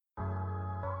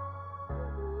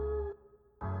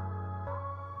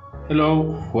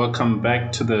Hello, welcome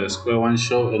back to the Square One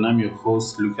Show, and I'm your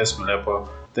host, Lucas Malepa.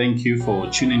 Thank you for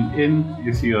tuning in.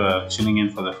 If you are tuning in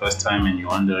for the first time and you're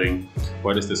wondering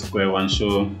what is the Square One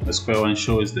Show, the Square One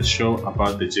Show is the show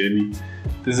about the journey.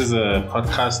 This is a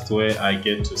podcast where I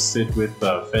get to sit with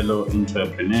fellow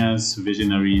entrepreneurs,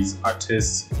 visionaries,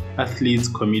 artists, athletes,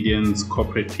 comedians,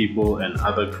 corporate people, and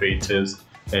other creators,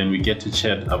 and we get to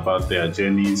chat about their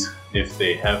journeys, if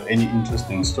they have any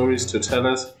interesting stories to tell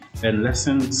us, and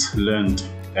lessons learned,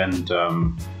 and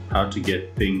how to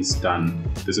get things done.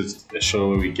 This is a show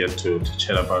where we get to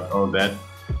chat about all that.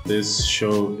 This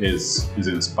show is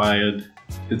inspired.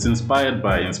 It's inspired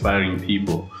by inspiring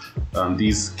people.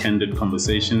 These candid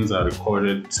conversations are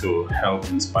recorded to help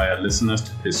inspire listeners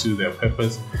to pursue their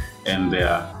purpose and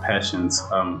their passions.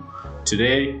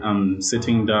 Today, I'm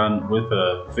sitting down with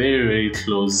a very, very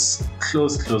close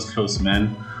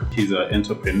man. He's an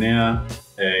entrepreneur,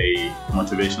 a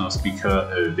motivational speaker,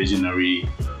 a visionary,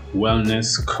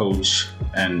 wellness coach,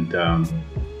 and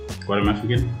what am I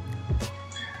forgetting?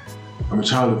 I'm a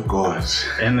child of God.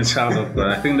 And a child of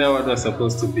God. I think that was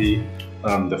supposed to be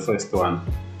the first one.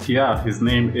 Yeah, his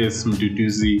name is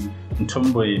Mduduzi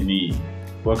Mthombeni.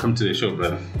 Welcome to the show,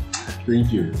 brother.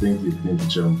 Thank you,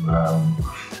 John.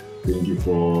 Thank you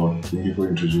for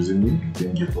introducing me.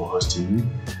 Thank you for hosting me.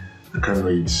 I can't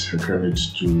wait to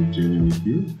journey with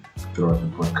you throughout the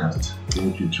podcast.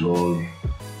 Thank you to all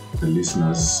the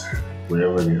listeners,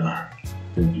 wherever they are.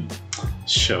 Thank you.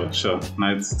 Sure.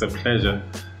 No, it's a pleasure.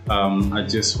 I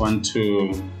just want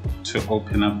to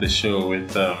open up the show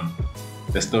with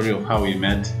the story of how we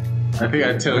met. I think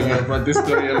I tell you about this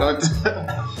story a lot.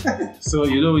 So,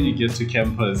 when you get to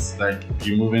campus, like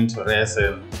you move into res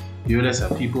and you always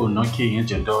have people knocking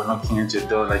at your door,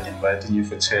 like inviting you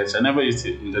for church. I never used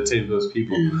to entertain those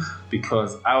people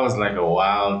because I was like a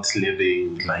wild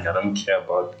living, like I don't care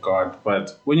about God.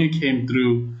 But when you came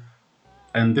through,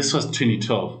 and this was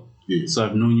 2012, so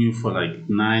I've known you for like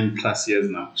 9+ years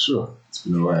now. Sure, it's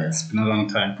been a while. It's been a long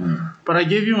time. But I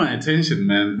gave you my attention,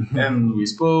 man. And we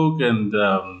spoke, and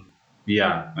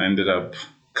I ended up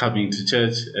coming to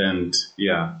church, and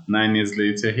 9 years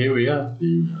later, here we are.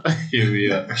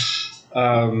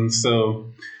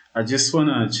 So I just want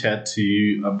to chat to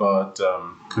you about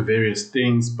various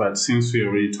things, but since we're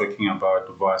already talking about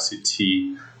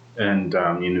Varsity and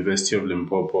University of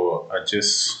Limpopo, I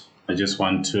just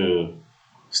want to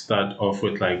start off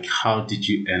with, like, how did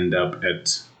you end up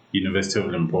at University of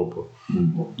Limpopo?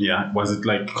 Yeah, was it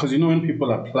like, because when people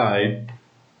apply,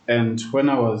 and when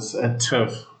I was at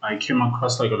TURF, I came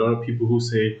across like a lot of people who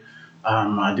say,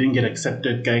 I didn't get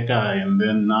accepted, guy, and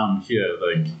then now I'm here.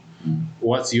 Like,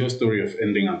 what's your story of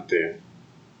ending up there?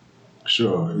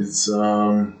 Sure, it's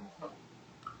a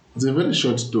very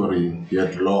short story,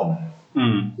 yet long.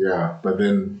 Yeah, but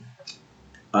then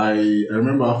I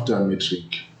remember after I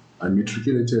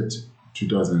matriculated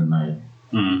 2009.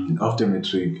 And after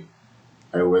matric,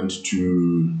 I went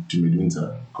to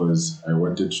Mduduzi because I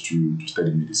wanted to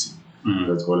study medicine.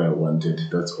 That's all I wanted.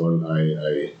 That's all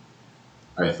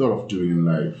I thought of doing in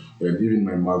life. And even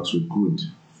my marks were good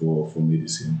for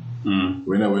medicine.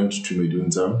 When I went to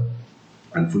Mduduzi,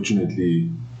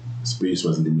 unfortunately, space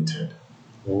was limited.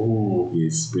 Oh.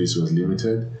 Yes, space was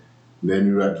limited. Then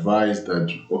we were advised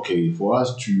that, okay, for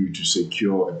us to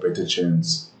secure a better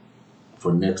chance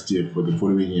for next year, for the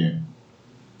following year,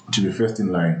 to be first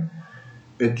in line,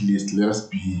 at least let us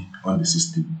be on the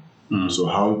system. So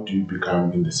how do you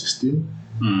become in the system?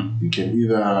 You can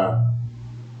either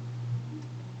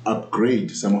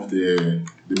upgrade some of the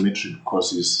metric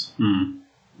courses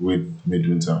with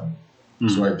Mduduzi.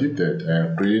 So I did that. I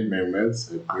upgraded my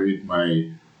maths, I upgraded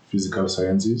my physical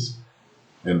sciences,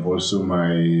 and also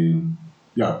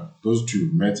those two,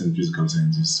 maths and physical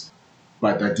sciences.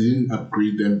 But I didn't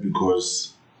upgrade them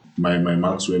because my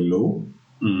marks were low.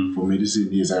 For medicine,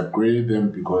 yes, I upgraded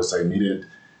them because I needed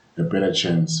a better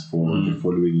chance for the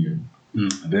following year.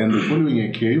 Then the following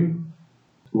year came.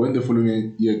 When the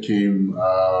following year came,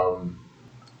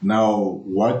 now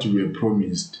what we were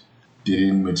promised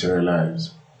didn't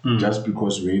materialize. Just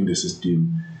because we're in the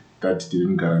system, that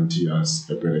didn't guarantee us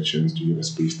a better chance to get a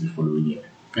space the following year.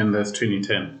 And that's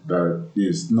 2010? That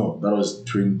was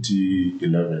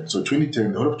 2011. So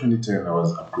 2010, the whole of 2010, I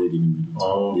was upgrading in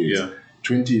Mduduzi.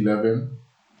 2011,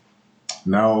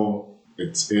 now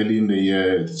it's early in the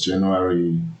year, it's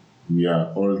January, we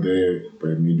are all there,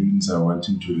 but Mduduzi are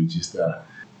wanting to register.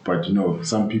 But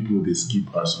some people, they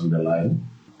skip us on the line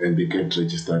and they get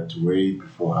registered way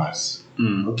before us.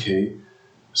 Okay,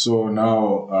 so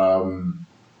now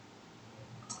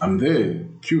I'm there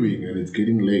queuing and it's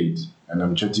getting late, and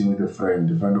I'm chatting with a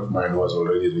friend of mine who was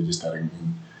already registering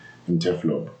in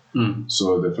TEFLOP.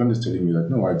 So the friend is telling me that,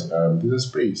 no, what, there's a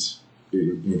space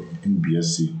in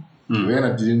BSc. Then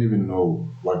I didn't even know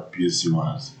what BSc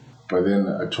was. But then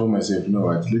I told myself, you know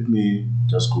what, let me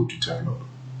just go to TEFLOP.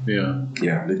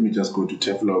 Yeah, let me just go to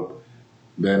TEFLOP.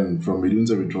 Then from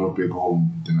Mduduzi we drove back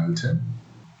home, then I'll 10.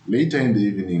 Later in the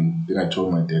evening, then I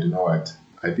told my dad, you know what,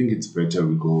 I think it's better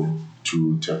we go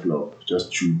to TEFLOP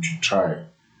just to try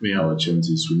our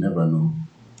chances. We never know.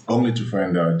 Only to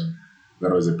find out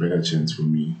that was a better chance for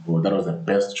me, or that was the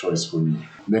best choice for me.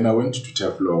 Then I went to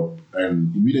TEFLOP,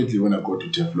 and immediately when I got to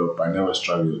TEFLOP, I never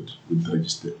struggled with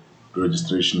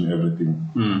registration and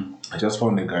everything. I just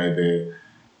found a guy there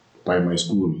by my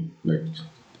school, like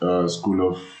School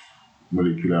of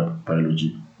Molecular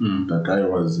Biology. The guy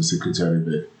was the secretary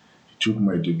there. He took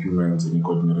my documents and he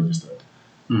got me registered.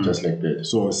 Just like that.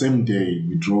 So same day,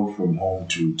 we drove from home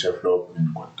to TEFLOP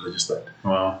and got registered.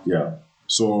 Wow. Yeah.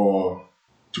 So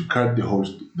to cut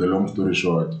the long story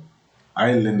short,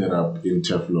 I landed up in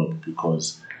TEFLOP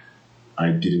because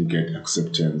I didn't get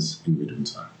acceptance in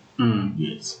Mduduzi.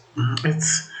 Yes.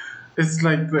 It's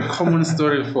like the common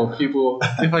story for people,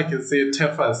 if I can say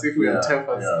TEFAS, if we're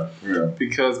TEFAS.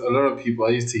 Because a lot of people, I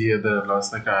used to hear that a lot.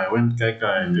 It's like, I went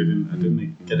guy, I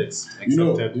didn't get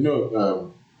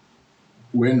accepted.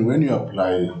 When you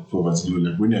apply for Varsity,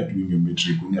 like when you're doing your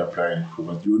matric, when you apply for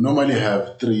Varsity, you normally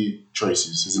have 3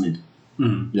 choices, isn't it?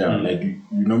 Like you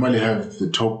normally have the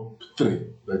top 3.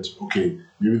 That, okay,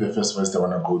 maybe the first I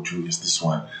want to go to is this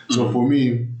one. So for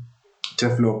me,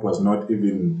 TEFLOP was not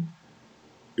even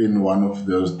in one of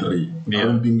those 3. I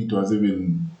don't think it was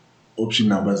even option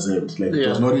number Z. Like it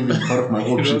was not even part of my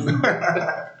option.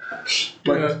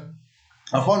 But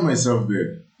I found myself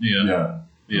there.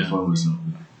 I found myself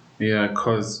there. Yeah,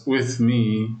 because with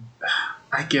me,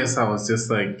 I guess I was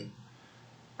just like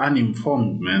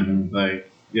uninformed, man.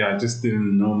 Like, I just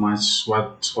didn't know much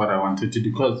what I wanted to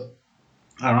do. Because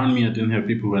around me, I didn't have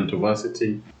people who went to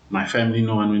Varsity. My family,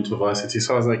 no one went to Varsity.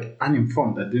 So I was like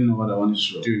uninformed. I didn't know what I wanted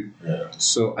to do.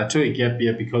 So I took a gap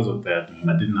year because of that.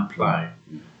 I didn't apply.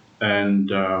 And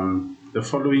the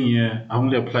following year, I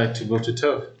only applied to go to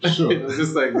TEF. It was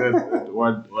just like that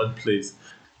one place.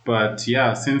 But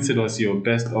since it was your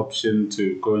best option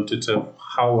to go into TEF,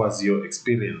 how was your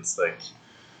experience?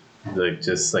 Like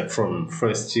just like from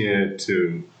first year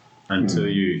to until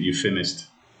you finished?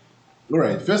 All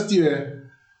right, first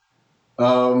year,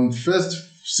 first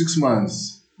 6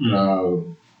 months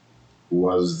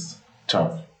was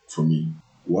tough for me.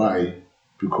 Why?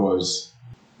 Because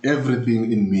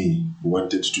everything in me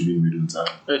wanted to be Mduduzi.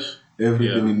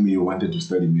 Everything in me wanted to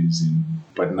study medicine.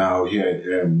 But now here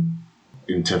I am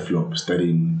in TEFLOP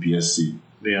studying BSc.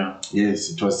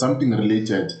 Yes, it was something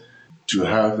related to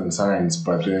health and science,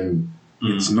 but then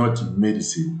it's not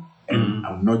medicine, and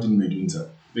I'm not in Mduduzi.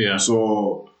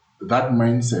 So that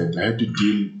mindset, I had to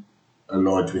deal a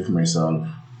lot with myself.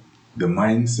 The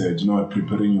mindset,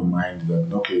 preparing your mind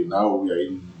that, okay, now we are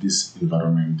in this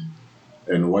environment,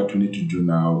 and what we need to do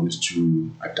now is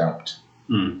to adapt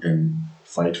and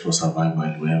fight for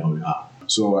survival wherever we are.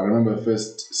 So I remember the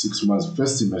first 6 months,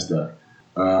 first semester,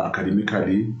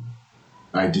 academically,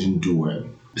 I didn't do well,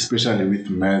 especially with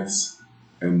maths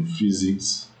and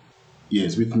physics.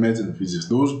 Yes, with maths and physics.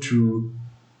 Those 2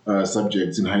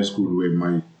 subjects in high school were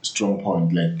my strong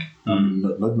point.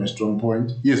 Not my strong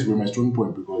point. Yes, were my strong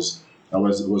point because I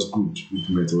was good with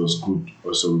maths. I was good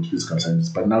also with physical science.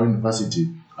 But now in Varsity,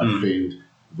 I failed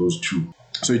those 2.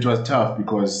 So it was tough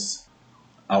because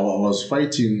I was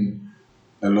fighting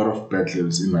a lot of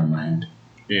battles in my mind.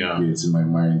 Yes, in my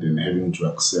mind, and having to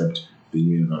accept the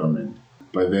new environment.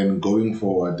 But then going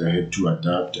forward, I had to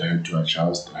adapt, I had to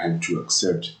adjust, I had to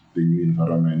accept the new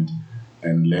environment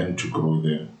and learn to grow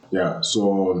there.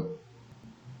 So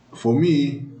for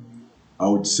me, I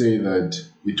would say that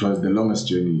it was the longest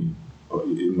journey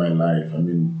in my life. I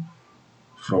mean,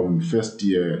 from first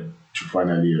year to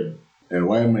final year. And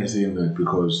why am I saying that?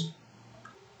 Because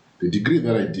the degree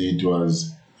that I did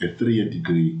was a 3-year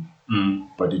degree,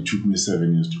 but it took me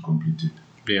 7 years to complete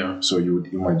it. So you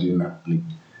would imagine like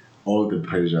all the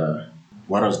pressure,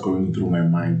 what was going through my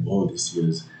mind all these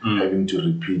years, having to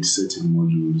repeat certain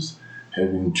modules,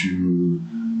 having to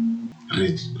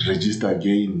register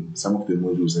again some of the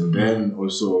modules, and then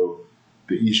also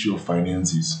the issue of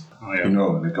finances.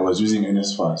 Like I was using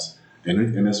NSFAS, and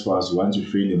with NSFAS, once you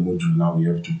fail a module, now you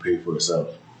have to pay for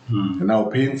yourself. And now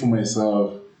paying for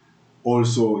myself,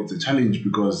 also it's a challenge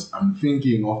because I'm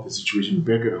thinking of the situation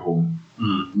back at home.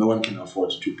 No one can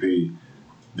afford to pay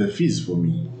the fees for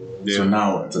me. So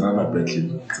now it's another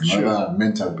battle, it's another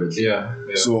mental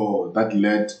battle. So that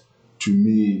led to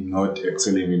me not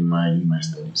excelling in my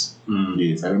studies.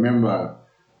 Yes, I remember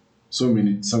so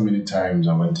many times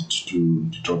I wanted to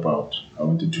drop out. I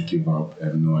wanted to give up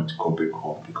and not go back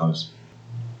home because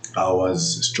I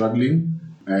was struggling,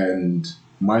 and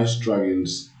my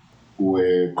struggles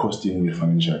were costing me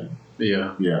financially.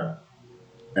 Yeah. Yeah.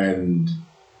 And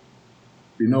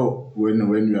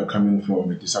when you are coming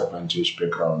from a disadvantaged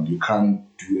background, you can't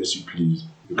do as you please.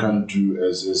 You can't do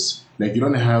as like, you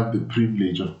don't have the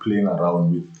privilege of playing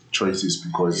around with choices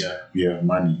because you have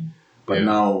money. But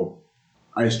now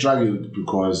I struggled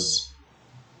because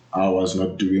I was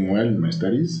not doing well in my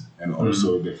studies, and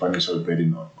also the financial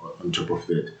burden on top of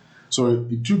that. So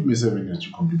it took me 7 years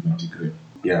to complete my degree.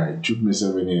 Yeah, it took me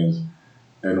 7 years.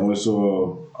 And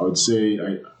also, I would say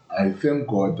I thank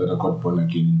God that I got born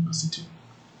again in Varsity.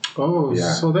 Oh,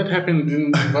 so that happened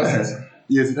in Varsity?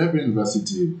 Yes, it happened in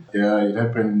Varsity. Yeah, it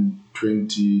happened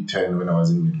 2010 when I was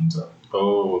in Mduduzi.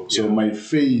 Oh, so my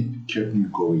faith kept me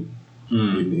going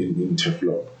in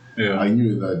Teflon. Yeah. I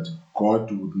knew that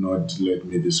God would not let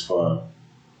me this far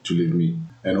to leave me.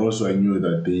 And also I knew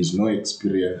that there is no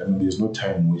experience, there is no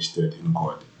time wasted in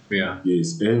God. Yeah.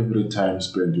 Yes, every time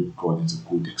spent with God is a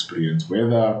good experience.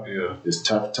 Whether it's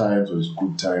tough times or it's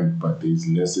good times, but there's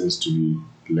lessons to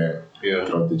be learned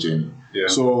throughout the journey. Yeah.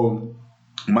 So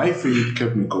my faith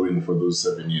kept me going for those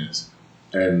 7 years.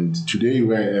 And today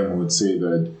where I am, I would say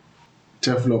that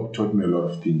TEFLOP taught me a lot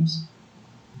of things.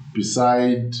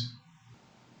 Beside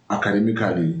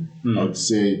academically, I would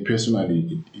say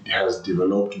personally, it has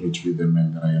developed me to be the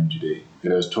man that I am today.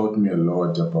 It has taught me a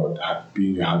lot about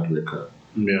being a hard worker.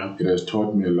 Yeah. It has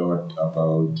taught me a lot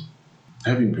about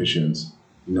having patience.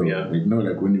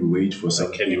 Like when you wait for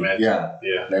something. I can imagine.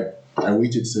 Yeah. Like I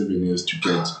waited 7 years to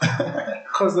get.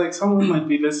 Because like someone might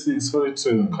be listening. Sorry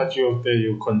to cut you off there.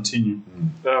 You continue.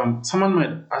 Someone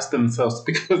might ask themselves,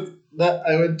 because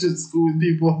I went to school with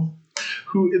people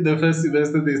who in the first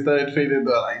semester they started failing.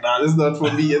 They're like, nah, this is not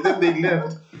for me, and then they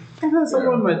left. And then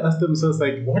someone might ask themselves,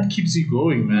 like, what keeps you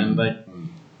going, man? Like,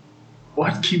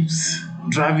 what keeps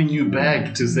driving you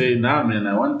back to say, nah, man,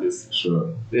 I want this?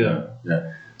 Sure. Yeah.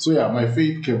 So my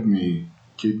faith kept me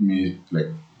like,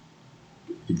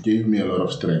 it gave me a lot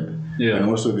of strength. Yeah. And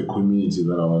also the community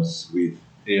that I was with.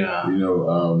 Yeah.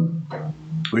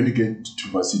 When you get to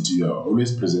Varsity, you are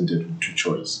always presented with two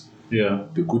choices. Yeah.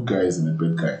 The good guys and the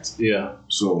bad guys. Yeah.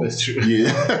 So that's true.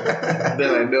 Yeah. Then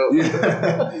I know.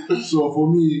 Yeah. So for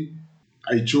me,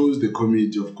 I chose the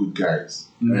community of good guys.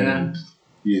 And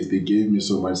yes, they gave me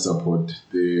so much support.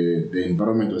 The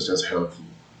environment was just healthy.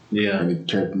 Yeah. And it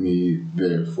kept me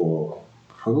there for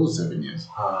those 7 years.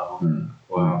 Wow.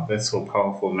 Wow, that's so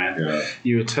powerful, man. Yeah.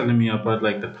 You were telling me about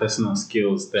like the personal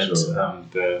skills that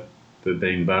the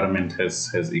environment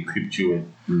has equipped you with.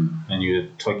 And you were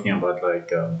talking about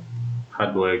like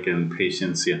hard work and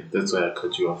patience. Yeah, that's why I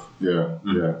cut you off. Yeah.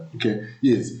 Okay.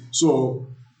 Yes. So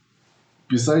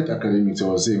besides academics, I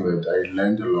was saying that I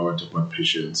learned a lot about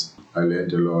patience. I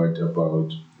learned a lot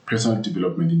about personal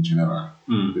development in general.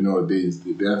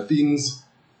 There are things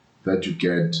that you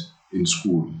get in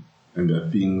school, and there are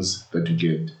things that you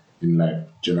get in life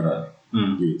general.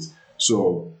 Yes.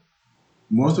 So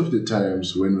most of the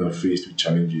times when we are faced with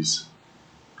challenges,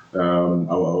 I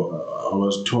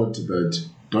was taught that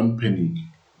don't panic,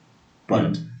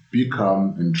 but be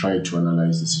calm and try to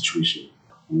analyze the situation.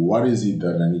 What is it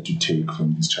that I need to take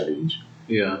from this challenge?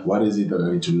 Yeah. What is it that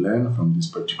I need to learn from this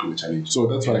particular challenge? So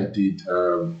that's what I did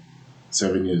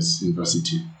 7 years in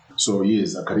Varsity. So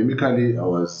yes, academically I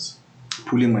was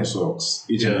pulling my socks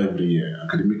each and every year.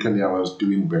 Academically I was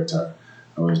doing better.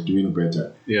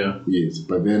 Yeah. Yes,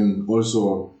 but then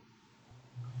also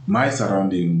my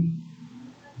surrounding,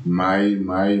 my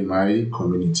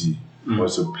community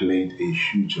also played a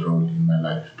huge role in my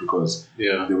life, because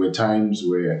there were times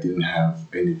where I didn't have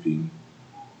anything,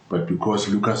 but because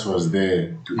Lucas was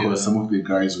there, because some of the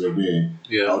guys were there,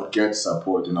 I would get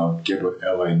support and I would get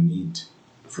whatever I need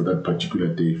for that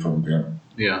particular day from them.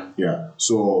 Yeah.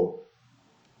 So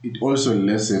it also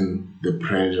lessened the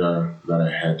pressure that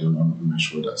I had on my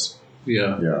shoulders.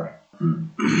 Yeah.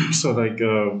 So like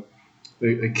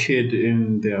a kid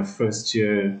in their first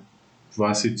year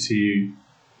varsity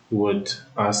would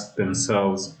ask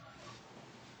themselves,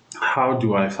 how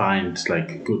do I find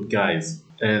like good guys,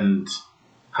 and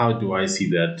how do I see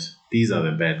that these are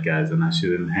the bad guys and I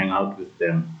shouldn't hang out with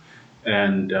them?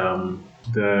 And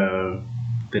the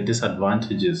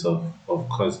disadvantages of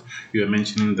course you were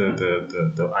mentioning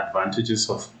the advantages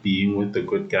of being with the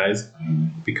good guys,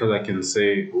 because I can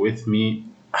say with me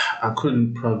I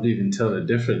couldn't probably even tell the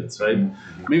difference, right?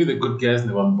 Maybe the good guys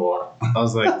never bored. I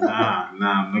was like, nah, I'm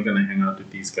not gonna hang out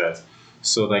with these guys.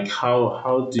 So like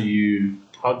how do you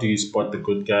spot the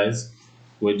good guys,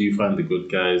 Where do you find the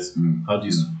good guys? How do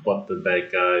you spot the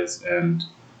bad guys? And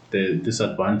the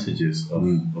disadvantages of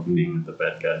being with the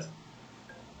bad guys.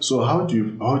 So how do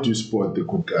you spot the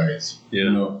good guys? Yeah.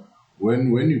 You know,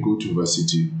 when you go to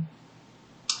Varsity,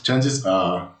 chances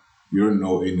are you don't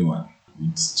know anyone.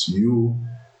 It's you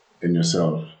and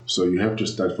yourself. So you have to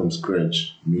start from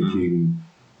scratch, making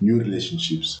new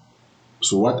relationships.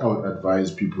 So what I would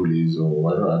advise people is, or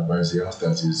what I would advise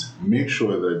youngsters is, make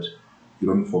sure that you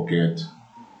don't forget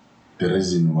the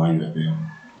reason why you are there.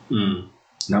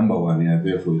 Number one, you are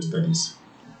there for your studies.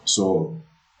 So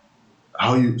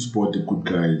how you spot the good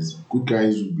guys? Good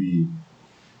guys will be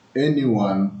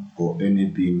anyone or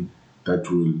anything that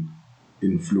will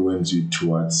influence you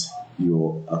towards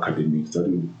your academics, that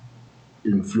will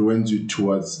influence you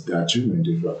towards the achievement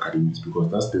of your academics,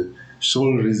 because that's the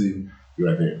sole reason you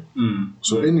are there.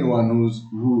 So anyone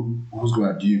who's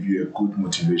gonna give you a good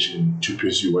motivation to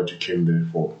pursue what you came there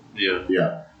for,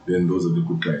 then those are the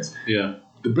good guys.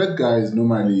 The bad guys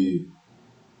normally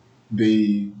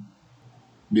they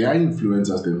are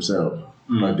influencers themselves,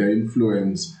 but their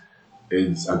influence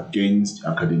is against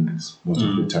academics most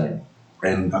of the time.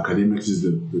 And academics is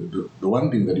the one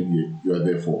thing that you are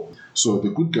there for. So the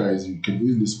good guys, you can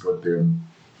easily spot them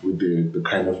with the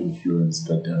kind of influence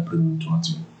that they are bringing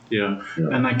towards you. Yeah.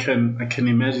 And I can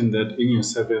imagine that in your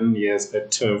 7 years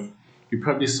at TURF, you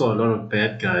probably saw a lot of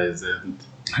bad guys, and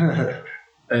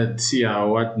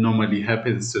what normally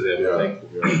happens to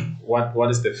them.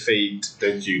 What is the fate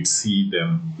that you'd see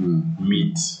them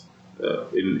meet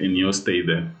in your stay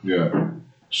there? Yeah,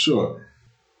 sure.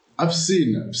 I've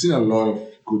seen a lot of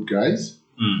good guys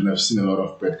and I've seen a lot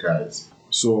of bad guys.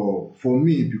 So for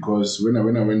me, because when I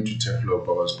went to Teflop,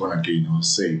 I was born again, I was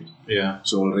saved. Yeah.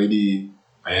 So already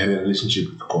I had a relationship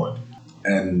with God,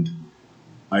 and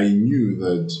I knew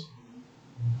that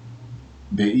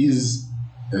there is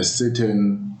a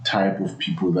certain type of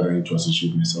people that I need to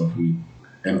associate myself with,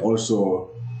 and also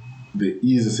there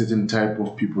is a certain type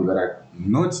of people that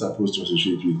I'm not supposed to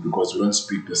associate with because we don't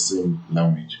speak the same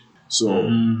language. So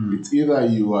it's either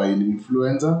you are an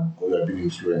influencer or you are being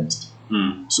influenced.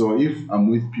 So if I'm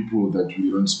with people that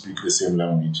we don't speak the same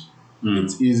language,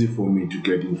 it's easy for me to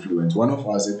get influenced. One of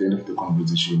us at the end of the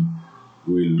conversation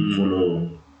will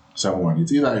follow someone.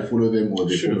 It's either I follow them or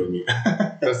they follow me.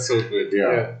 That's so good.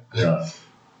 Yeah.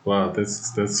 Wow,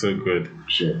 that's so good.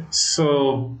 Sure.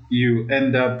 So you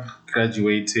end up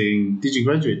graduating. Did you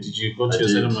graduate? Did you go to your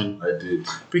ceremony? I did.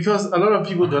 Because a lot of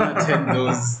people don't attend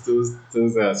those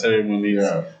ceremonies.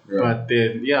 Yeah. But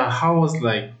then, how was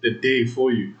like the day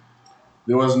for you?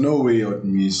 There was no way I'd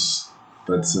miss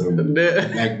that ceremony.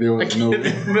 There was no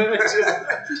way.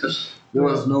 There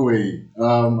was no way.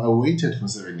 I waited for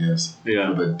 7 years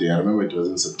for that day. I remember it was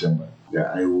in September. Yeah,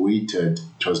 I waited.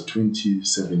 It was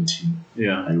 2017.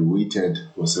 Yeah. I waited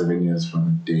for 7 years for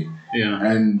that day. Yeah.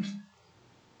 And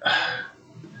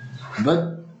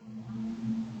that,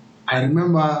 I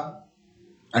remember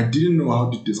I didn't know how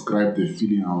to describe the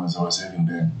feeling I was having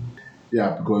then.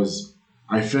 Yeah, because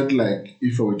I felt like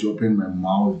if I were to open my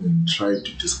mouth and try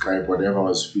to describe whatever I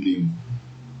was feeling,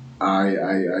 I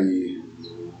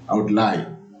would lie.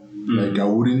 Like I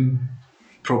wouldn't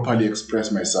properly express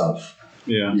myself.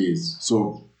 Yeah. Yes.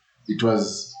 So it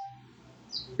was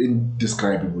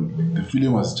indescribable. Like, the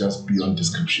feeling was just beyond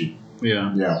description.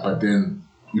 Yeah. Yeah. But then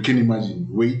you can imagine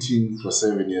waiting for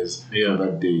 7 years for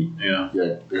that day. Yeah.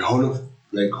 Yeah. The whole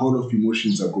of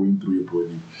emotions are going through your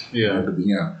body. Yeah. Everything.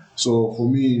 Yeah. So for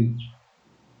me,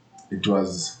 it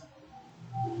was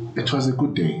a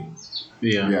good day.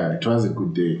 Yeah. Yeah, it was a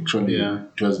good day. Actually,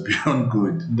 it was beyond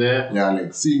good. Yeah,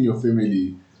 like seeing your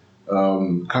family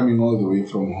coming all the way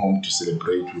from home to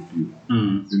celebrate with you.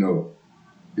 You know,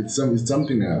 it's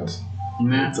something else.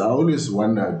 I always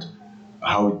wondered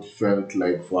how it felt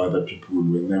like for other people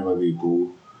whenever they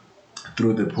go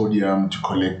through the podium to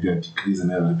collect their degrees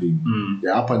and everything.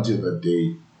 Yeah, up until that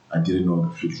day, I didn't know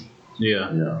the feeling.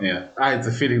 Yeah. It's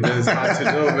a feeling that is hard to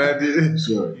know, man.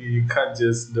 Sure. You can't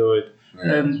just know it.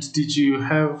 Yeah. And did you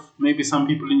have maybe some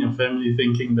people in your family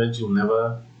thinking that you'll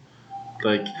never,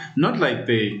 like, not like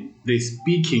they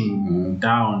speaking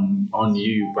down on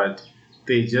you, but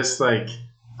they just like,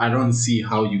 I don't see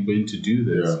how you're going to do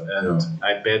this.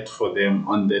 I bet for them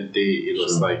on that day it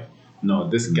was like, no,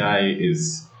 this guy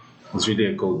is really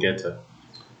a go-getter.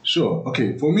 Sure.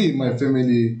 Okay. For me, my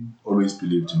family always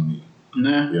believed in me.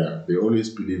 Yeah, they always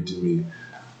believed in me.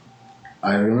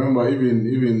 I remember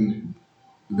even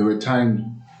there were times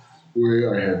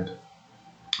where I had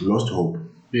lost hope.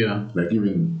 Yeah. Like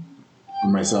even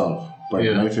myself. But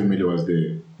my family was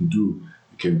there. You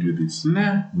can do this.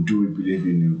 Nah. Do we believe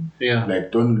in you? Yeah.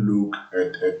 Like, don't look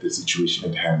at the situation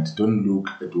at hand. Don't look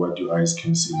at what your eyes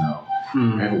can see now.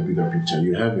 You have a bigger picture.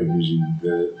 You have a vision.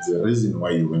 The reason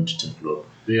why you went to Teflon.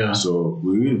 Yeah. So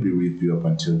we will be with you up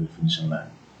until the finishing line.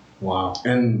 Wow.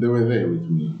 And they were there with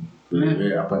me. They were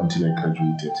there up until I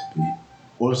graduated. They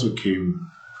also came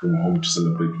from home to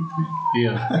celebrate with me.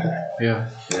 Yeah. Yeah.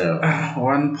 Yeah.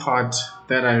 One part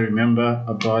that I remember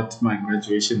about my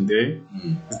graduation day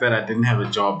is that I didn't have a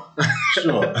job.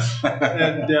 Sure.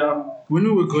 And when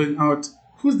we were going out,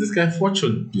 who's this guy,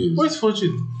 Fortune? Yes. Where's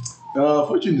Fortune?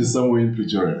 Fortune is somewhere in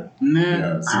Pretoria. Nah.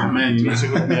 Yeah, Man, you need to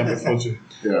hook me up with Fortune.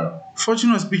 Yeah.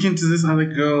 Fortune was speaking to these other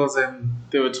girls, and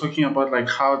they were talking about like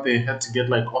how they had to get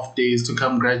like off days to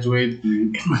come graduate.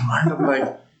 In my mind, I'm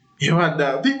like, you what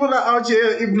now? People are out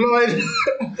here employed.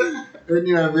 And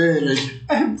you are there,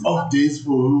 like, off days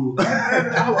for who?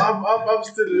 I'm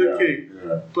still looking.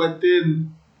 Yeah. But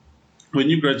then, when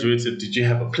you graduated, did you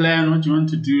have a plan? What you want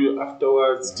to do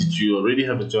afterwards? Did you already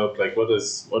have a job? Like, what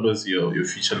was your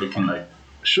future looking like?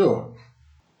 Sure.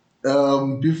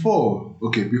 Before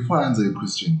I answer your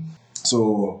question,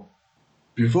 so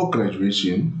before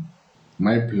graduation,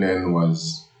 my plan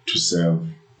was to serve.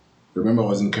 Remember, I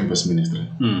was in campus ministry.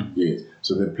 Yes.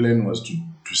 So the plan was to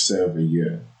serve a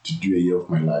year, to do a year of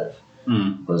my life.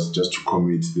 Was just to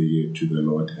commit the year to the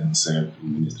Lord and serve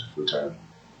in ministry full time.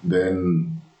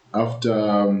 Then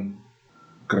after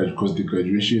because the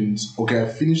graduations, I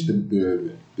finished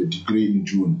the degree in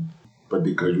June, but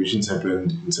the graduations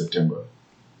happened in September.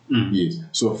 Yes.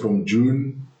 So from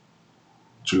June,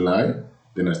 July,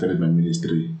 then I started my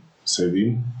ministry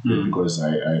serving because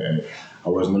I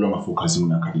was no longer focusing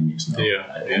on academics now.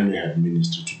 I only had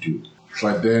ministry to do.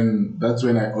 But then that's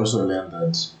when I also learned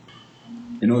that,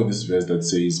 this verse that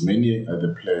says, many are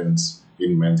the plans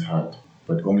in man's heart,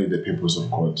 but only the purpose of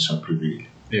God shall prevail.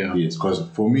 Yeah. Yes, because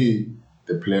for me,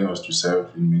 the plan was to serve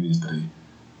in ministry,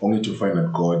 only to find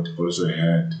that God also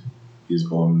had his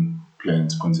own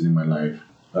plans concerning my life.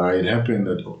 It happened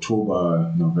that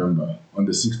November, on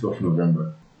the 6th of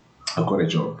November, I got a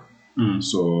job.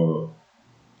 So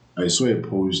I saw a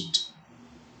post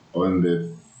on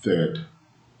the 3rd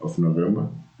of November,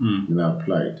 and I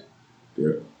applied.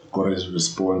 I got a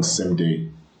response same day.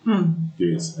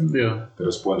 Yes, and the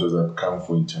response was that come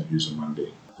for interviews on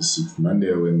Monday. The 6th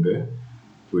Monday I went there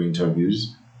for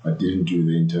interviews. I didn't do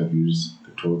the interviews.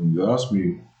 They asked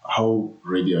me, how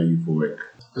ready are you for work?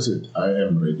 I said, I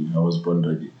am ready. I was born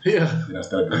ready. Yeah. Then I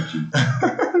started working.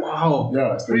 Wow.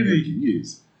 Yeah, I started working.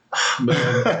 Yes.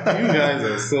 Man, you guys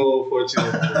are so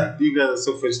fortunate.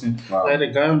 Wow. I had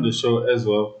a guy on the show as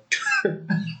well.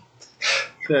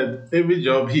 That every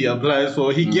job he applies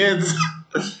for, he gets.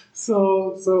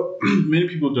 So many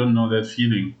people don't know that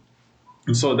feeling.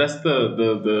 And so that's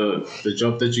the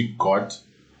job that you got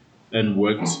and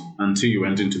worked until you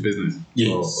went into business.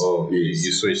 Yes. Yes.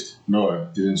 You switched. No, I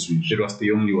didn't switch. It was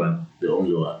the only one. The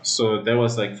only one. So that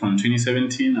was like from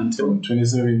 2017 until? From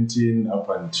 2017 up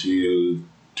until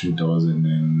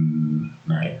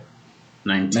 2009.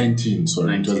 19,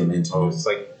 sorry. 2019. Oh, it's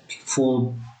like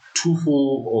 2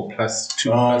 full or plus 2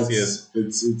 plus years.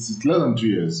 It's less than 2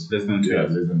 years. Less than 2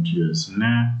 years. Less than 2 years.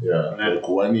 Nah. Yeah. Nah. Like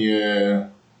 1 year,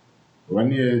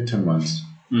 10 months.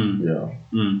 Yeah.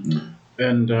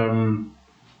 And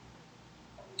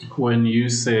when you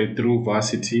say through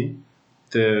Varsity,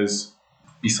 there's,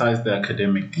 besides the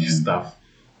academic stuff,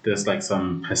 there's like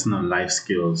some personal life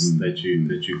skills that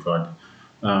you got.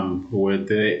 Were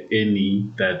there any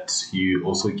that you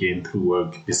also gained through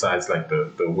work besides like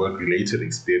the work related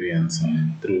experience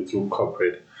through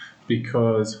corporate?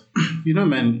 Because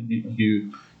man,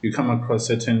 you come across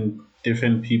certain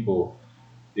different people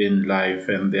in life,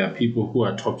 and there are people who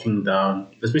are talking down,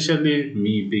 especially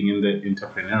me being in the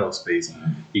entrepreneurial space.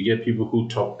 You get people who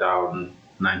talk down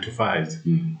 9 to 5s,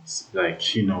 like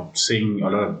saying a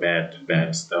lot of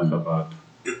bad stuff about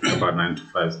 9 to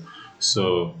 5s.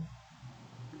 So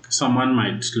someone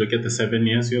might look at the 7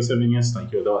 years, your 7 years,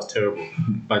 like, yo, that was terrible.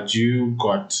 But you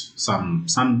got some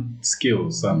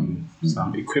skills, some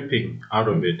equipping out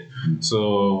of it.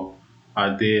 So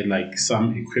are there like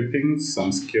some equipping,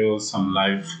 some skills, some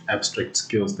life abstract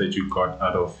skills that you got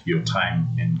out of your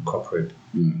time in corporate?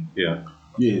 Yeah.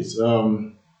 Yes.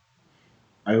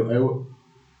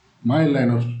 My line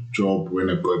of job when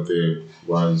I got there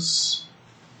was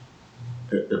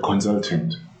a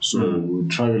consultant. So we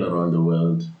travel around the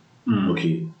world.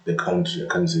 Okay, the country, I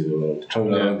can't say the world.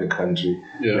 Travel around the country.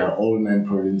 There are all 9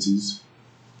 provinces.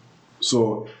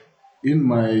 So in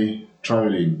my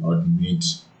traveling, I would meet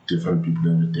different people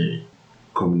every day,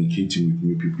 communicating with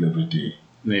new people every day.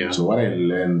 Yeah. So what I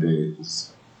learned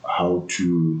is how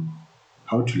to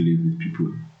how to live with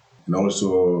people, and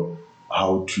also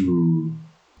how to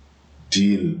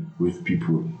deal with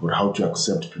people or how to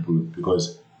accept people,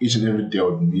 because each and every day I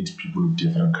would meet people with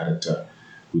different character,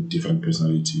 with different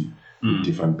personality, with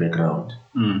different background.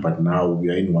 But now we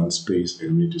are in one space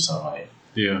and we need to survive.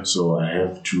 Yeah. So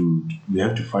we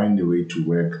have to find a way to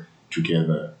work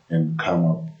together and come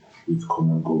up with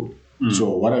common goal. So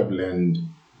what I've learned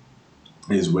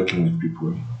is working with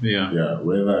people. Yeah.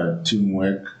 Whether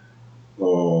teamwork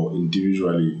or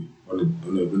individually on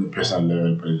a personal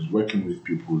level, but it's working with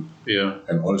people. Yeah.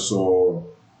 And also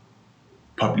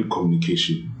public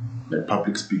communication, like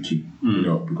public speaking,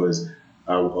 because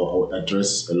I'll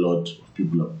address a lot of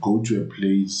people. Like, go to a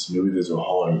place, maybe there's a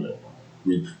hall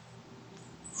with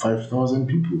 5,000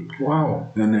 people.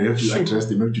 Wow. And I have to address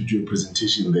them, I have to do a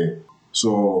presentation there.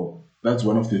 So that's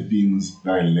one of the things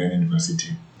that I learned in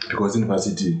Varsity. Because in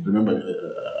Varsity, remember,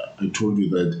 I told you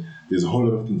that there's a whole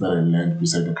lot of things that I learned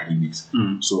besides academics.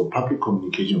 So public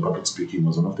communication, public speaking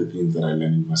was one of the things that I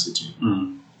learned in Varsity.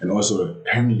 And also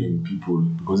handling people,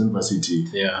 because in Varsity,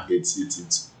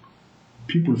 it's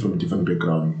people from different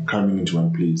background coming into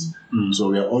one place. So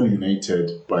we are all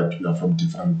united, but we are from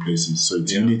different places. So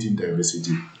it's unity in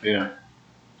diversity. Yeah.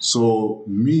 So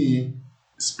me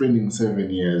spending 7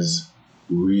 years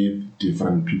with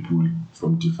different people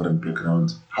from different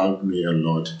backgrounds helped me a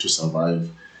lot to survive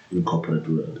in corporate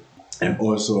world, and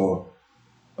also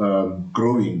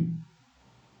growing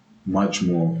much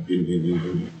more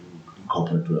in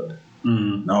corporate world.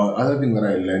 Now, other thing that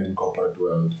I learned in corporate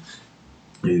world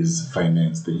is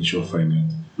finance, the issue of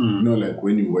finance. Like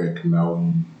when you work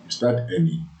now, you start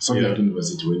earning. It's not like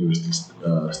university when you were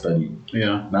still studying.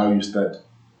 Now you start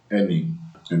earning,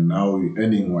 and now you're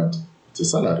earning what? It's a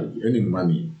salary. You're earning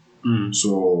money.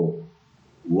 So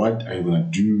what are you gonna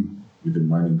do with the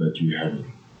money that you're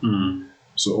having?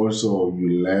 So also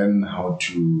you learn how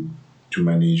to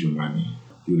manage your money.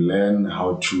 You learn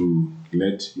how to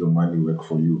let your money work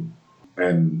for you,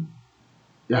 and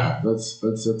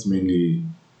that's mainly.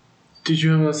 Did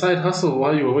you have a side hustle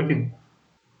while you were working?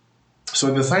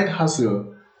 So the side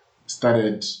hustle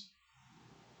started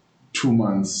 2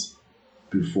 months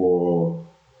before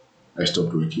I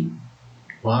stopped working.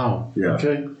 Wow. Yeah.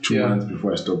 Okay. 2 months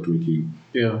before I stopped working.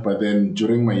 Yeah. But then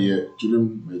during my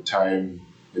time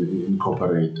in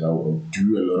corporate, I would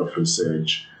do a lot of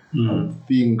research. I would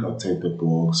think outside the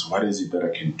box. What is it that I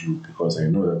can do? Because I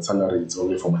know that salary is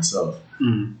only for myself.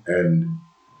 And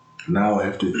now I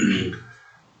have to think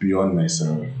beyond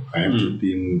myself. I have to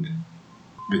think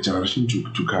the generation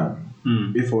to come.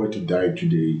 If I were to die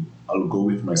today, I'll go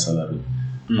with my salary.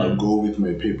 I'll go with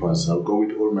my papers. I'll go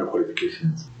with all my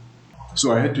qualifications.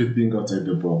 So I had to think outside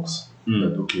the box.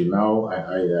 That okay, now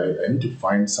I need to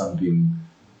find something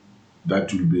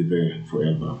that will be there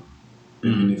forever.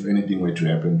 Even if anything were to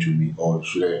happen to me, or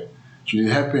should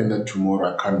it happen that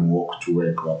tomorrow I can't walk to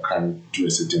work or I can't do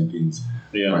certain things,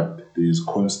 but there is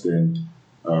constant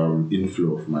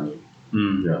inflow of money.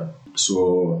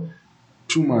 So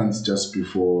 2 months just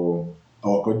before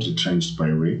I got retrenched, by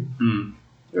the way.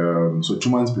 So 2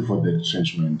 months before the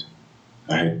retrenchment,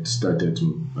 I had started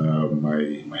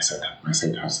my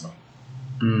side hustle.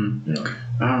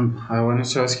 I wanted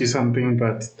to ask you something,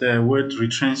 but the word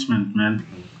retrenchment, man.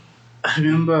 I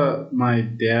remember my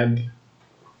dad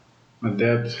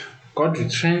got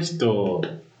retrenched, or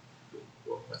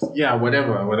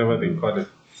whatever they call it,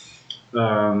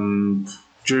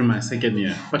 during my second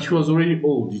year. But he was already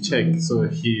old, you check. So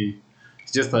he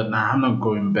just thought, nah, I'm not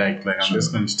going back. Like, I'm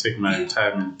just going to take my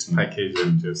retirement package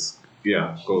and just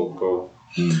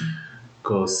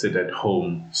go sit at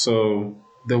home. So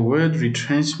the word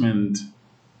retrenchment,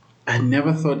 I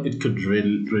never thought it could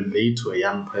relate to a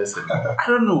young person. I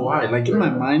don't know why. Like in my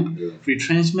mind,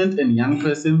 retrenchment and young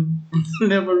person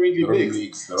never really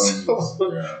mix.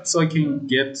 So I can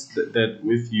get that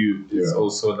with you. It's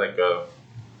also like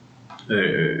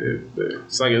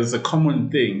it's a common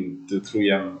thing through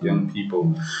young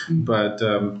people. But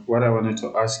what I wanted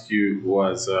to ask you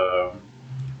was,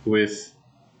 with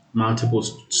multiple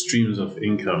streams of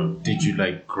income, did you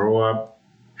like grow up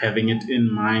having it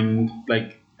in mind?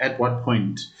 Like, at what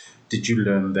point did you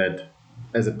learn that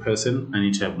as a person I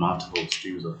need to have multiple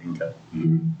streams of income?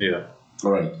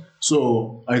 All right.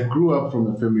 So I grew up from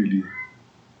a family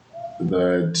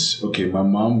that, my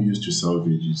mom used to sell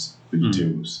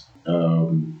vegetables.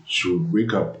 She would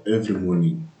wake up every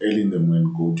morning, early in the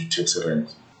morning, go to taxi rank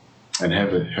and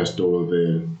have her stall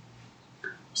there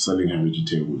selling her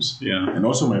vegetables. And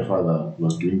also my father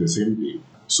was doing the same thing.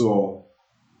 So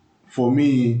for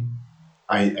me,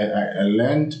 I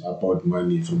learned about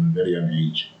money from a very young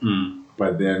age.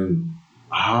 But then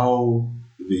how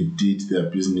they did their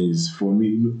business. For me,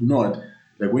 you know what?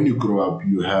 Like when you grow up,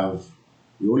 you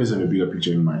always have a bigger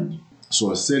picture in mind.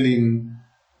 So selling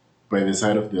by the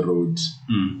side of the road,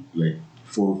 like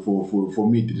for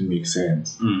me, it didn't make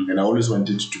sense. And I always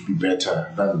wanted to be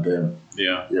better than them.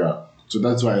 Yeah. So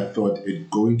that's why I thought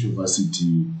going to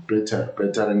varsity,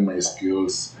 bettering my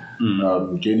skills,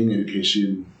 gaining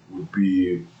education would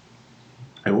be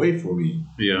a way for me.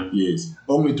 Yes.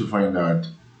 Only to find out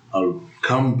I'll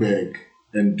come back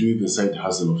and do the side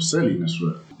hustle of selling as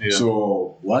well.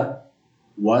 So what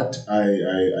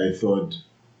I thought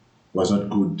was not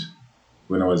good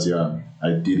when I was young,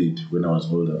 I did it when I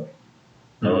was older.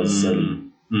 I was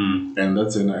selling. And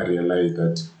that's when I realized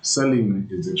that selling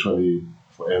is actually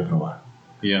for everyone.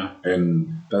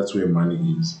 And that's where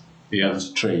money is.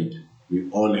 That's trade. We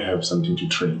all have something to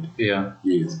trade.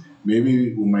 Yes.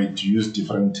 Maybe we might use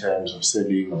different terms of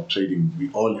selling or trading.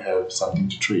 We all have something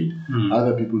to trade.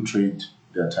 Other people trade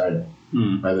their time.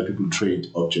 Other people trade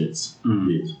objects.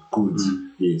 Yes. Goods.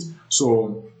 Yes.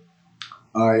 So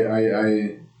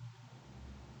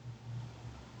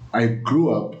I grew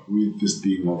up with this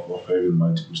thing of having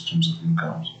multiple streams of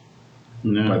income.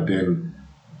 But then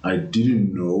I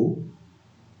didn't know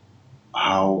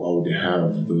how I would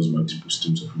have those multiple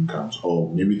streams of incomes, or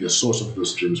maybe the source of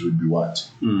those streams would be what.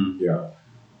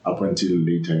 Up until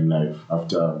later in life,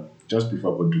 after just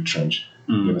before I got to church,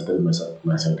 then I started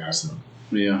my side hustle.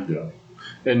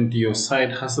 And your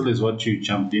side hustle is what you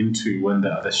jumped into when the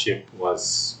other ship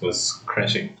was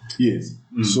crashing. Yes.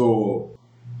 So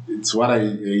it's what I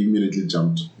immediately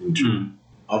jumped into.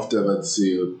 After that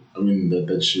sale,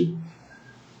 that ship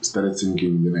started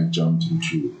sinking, then I jumped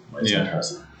into my side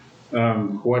hustle.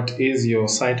 What is your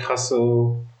side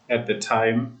hustle at the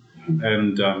time,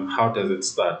 and how does it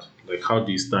start? Like, how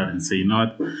do you start and say, you know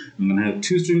what, I'm going to have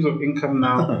 2 streams of income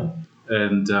now,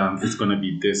 and it's going to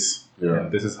be this.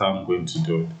 And this is how I'm going to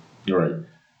do it. All right.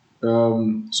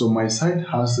 So my side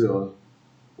hustle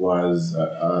was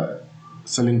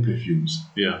selling perfumes.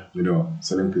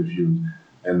 Selling perfumes.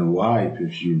 And why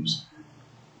perfumes?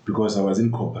 Because I was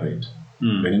in corporate.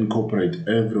 And in corporate,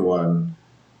 everyone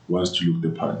wants to look the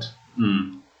part.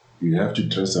 You have to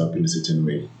dress up in a certain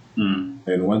way.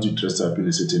 And once you dress up in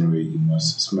a certain way, you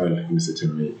must smell in a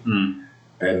certain way.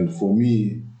 And for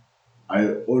me,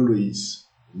 I always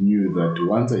knew that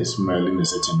once I smell in a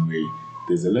certain way,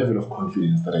 there's a level of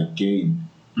confidence that I gain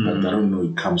that I don't know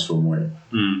it comes from where.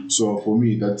 So for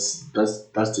me, that's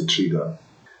the trigger.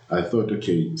 I thought,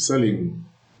 okay, selling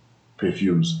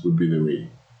perfumes would be the way.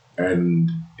 And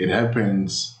it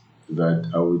happens that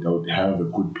I would have a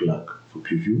good plug for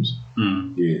perfumes.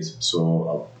 Yes.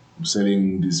 So I'm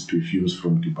selling these perfumes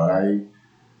from Dubai,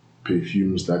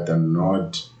 perfumes that are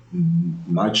not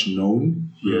much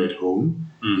known here at home.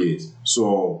 Yes.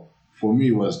 So for me,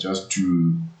 it was just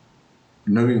to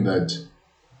knowing that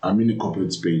I'm in a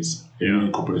corporate space. In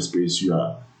a corporate space, you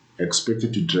are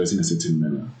expected to dress in a certain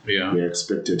manner. You're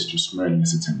expected to smell in a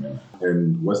certain manner.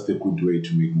 And what's the good way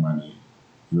to make money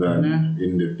than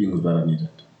in the things that are needed?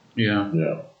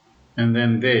 And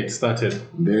then there it started.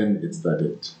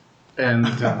 And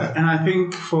and I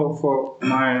think for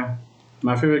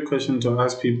my favorite question to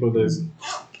ask people is,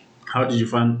 how did you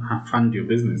fund your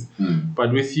business?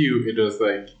 But with you, it was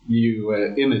like you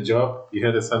were in a job, you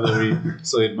had a salary,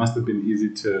 so it must have been easy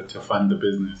to fund the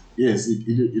business. Yes,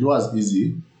 it was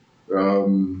easy.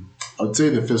 I'd say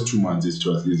the first 2 months it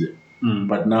was easy.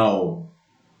 But now,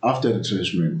 after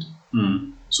retrenchment,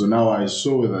 so now I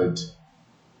saw that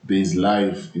there is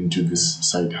life into this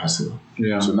side hustle.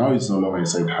 So now it's no longer a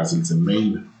side hustle; it's a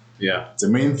main. It's a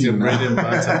main thing. Your bread and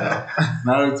butter now.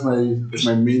 Now it's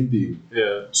my main thing.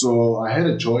 So I had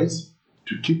a choice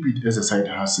to keep it as a side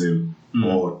hustle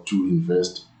or to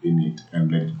invest in it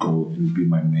and let it go and be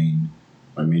my main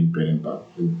bread and butter.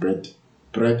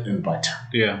 Bread and butter.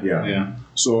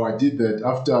 So I did that.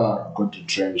 After I got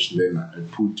retrenched, then I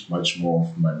put much more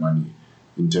of my money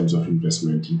in terms of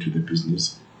investment into the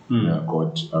business. And I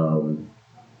got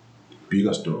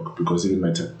bigger stock because even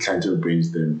my clientele base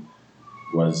then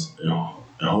was a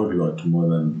whole lot more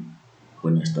than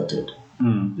when I started.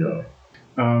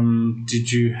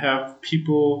 Did you have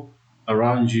people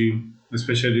around you,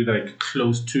 especially like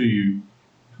close to you,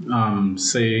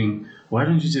 saying, why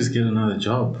don't you just get another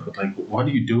job? Like, what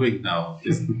are you doing now?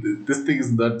 This thing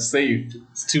is not safe.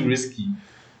 It's too risky.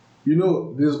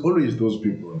 There's always those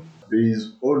people.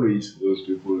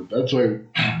 That's why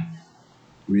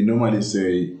we normally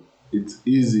say it's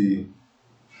easy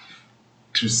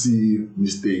to see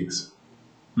mistakes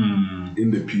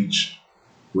in the pitch.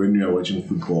 when you are watching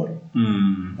football.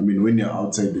 I mean, when you're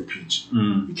outside the pitch,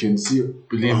 you can see.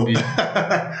 Believe me,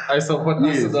 I support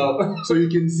Arsenal. So you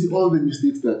can see all the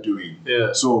mistakes they're doing.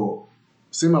 Yeah. So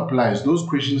same applies. Those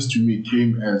questions to me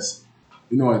came as,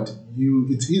 you know what,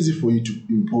 it's easy for you to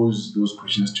impose those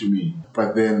questions to me,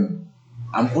 but then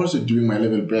I'm also doing my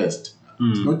level best.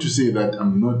 It's not to say that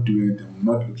I'm not doing it, I'm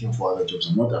not looking for other jobs,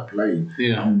 I'm not applying.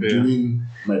 I'm doing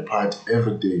my part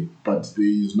every day, but there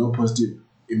is no positive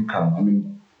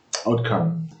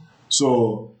outcome.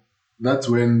 So that's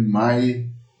when my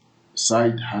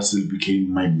side hustle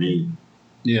became my main.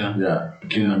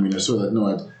 Became my main. So that, no,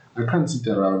 I can't sit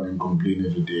around and complain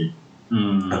every day.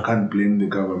 I can't blame the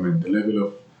government. The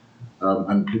level of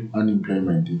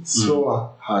unemployment, it's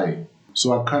so high.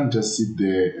 So I can't just sit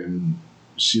there and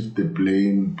shift the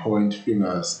blame, point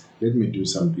fingers. Let me do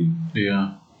something.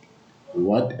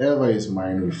 Whatever is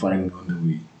mine will find me on the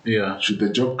way. Should the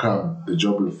job come, the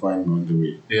job will find me on the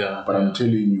way. But I'm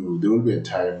telling you, there will be a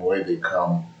time where they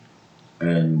come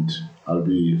and I'll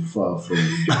be far from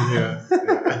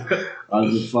I'll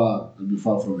be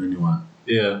far from anyone.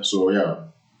 So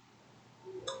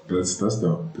that's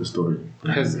the story.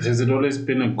 Has it always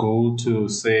been a goal to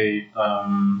say,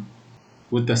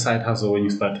 with the side hustle when you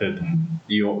started,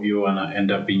 you wanna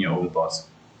end up being your own boss?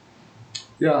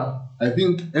 Yeah, I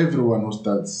think everyone who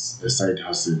starts a side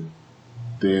hustle,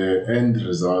 the end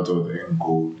result or the end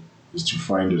goal is to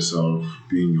find yourself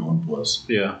being your own boss.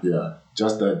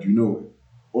 Just that,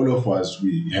 all of us,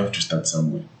 we have to start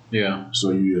somewhere.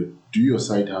 So you do your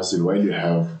side hustle while you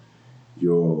have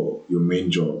your main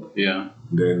job.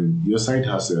 Then your side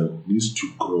hustle needs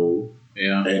to grow,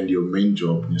 and your main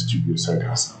job needs to be your side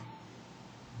hustle.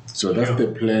 So that's the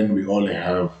plan we all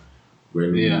have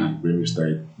when we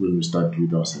start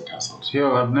with our side hustles.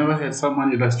 I've never had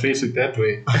someone illustrate it that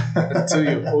way. Until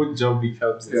your own job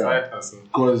becomes a side hustle.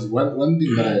 Because one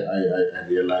thing that I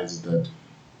realize is that,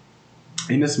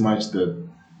 in as much that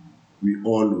we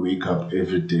all wake up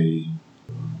every day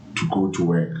to go to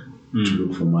work, to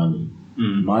look for money,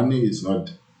 money is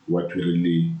not what we're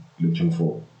really looking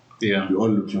for. We're all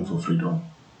looking for freedom,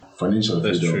 financial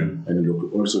freedom. That's true. And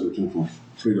we're also looking for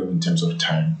freedom in terms of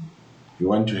time. You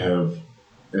want to have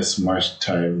as much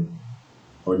time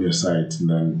on your side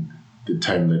than the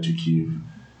time that you give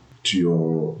to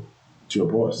your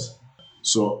boss.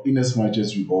 So in as much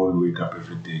as we all wake up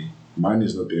every day, money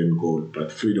is not the end goal,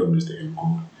 but freedom is the end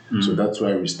goal. So that's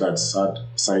why we start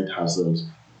side hustles,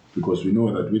 because we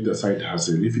know that with the side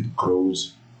hustle, if it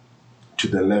grows to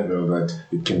the level that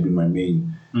it can be my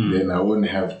main, then I won't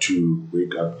have to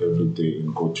wake up every day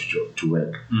and go to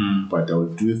work. But I will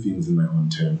do things in my own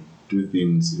time.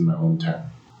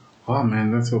 Oh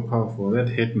man, that's so powerful. That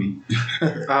hit me.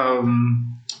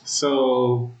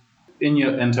 So in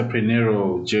your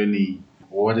entrepreneurial journey,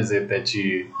 what is it that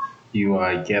you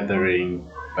are gathering?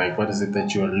 Like, what is it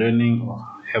that you are learning or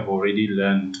have already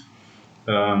learned?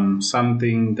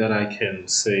 Something that I can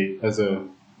say as a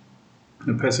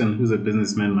person who's a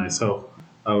businessman myself,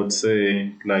 I would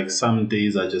say, like, some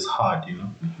days are just hard,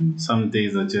 Some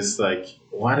days are just like,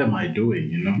 what am I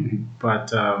doing,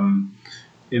 But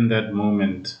in that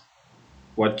moment,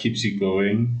 what keeps you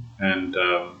going, and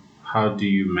how do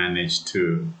you manage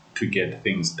to get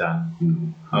things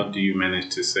done? How do you manage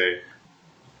to say,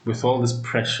 with all this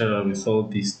pressure, with all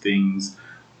these things,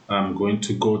 I'm going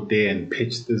to go there and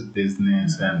pitch this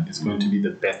business, and it's going to be the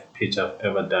best pitch I've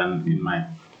ever done in my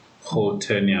whole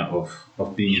tenure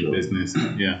of being in business.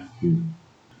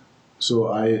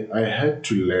 So I had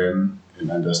to learn and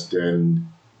understand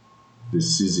the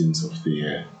seasons of the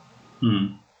year.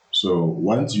 So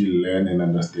once you learn and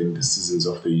understand the seasons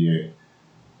of the year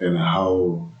and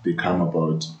how they come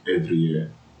about every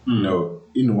year,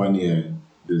 in 1 year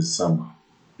there's summer,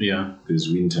 there's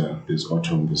winter, there's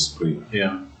autumn, there's spring.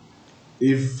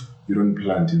 If you don't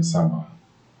plant in summer,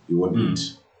 you won't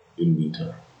eat in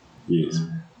winter.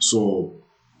 So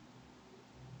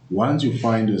once you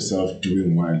find yourself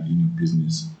doing well in your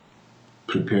business,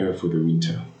 prepare for the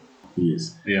winter.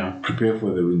 Prepare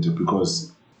for the winter,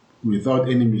 because without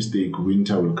any mistake,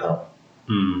 winter will come.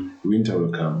 Winter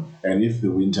will come. And if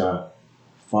the winter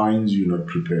finds you not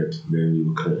prepared, then you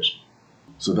will crash.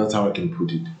 So that's how I can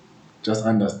put it. Just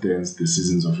understand the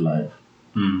seasons of life.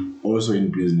 Also in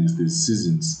business, there's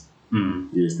seasons.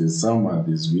 There's summer,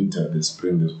 there's winter, there's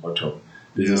spring, there's autumn.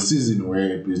 There's a season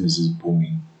where business is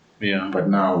booming. But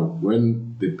now,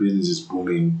 when the business is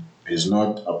booming, it's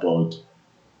not about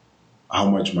how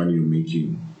much money you're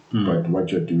making, but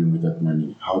what you're doing with that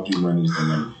money. How do you manage the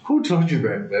money? Who told you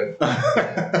that, man?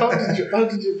 How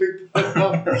did you pick that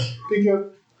up?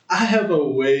 Because I have a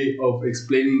way of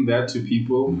explaining that to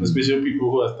people, especially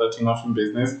people who are starting off in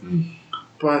business.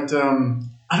 But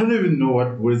I don't even know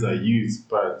what words I use.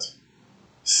 But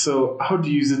so how do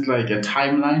you use it, like a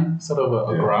timeline, sort of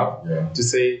a graph, to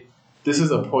say this is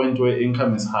a point where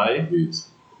income is high. Yes.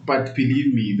 But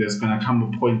believe me, there's going to come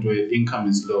a point where income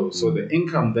is low. So the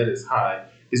income that is high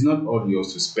is not all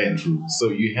yours to spend. So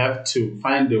you have to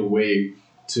find a way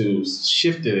to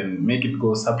shift it and make it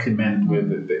go supplement where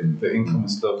the income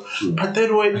is low. But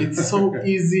that way, it's so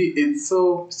easy. It's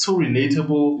so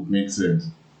relatable. It makes sense.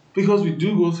 Because we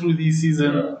do go through these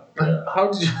seasons.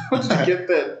 How did you get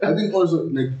that? I think also,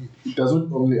 like, it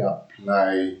doesn't only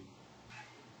apply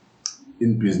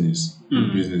in business,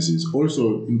 in businesses,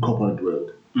 also in corporate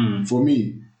world. For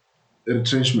me,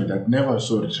 retrenchment, I never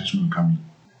saw retrenchment coming.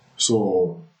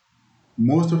 So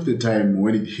most of the time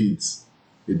when it hits,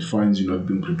 it finds you not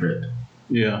being prepared.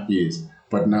 Yeah. Yes.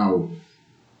 But now,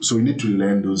 so you need to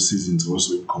learn those seasons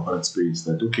also in corporate space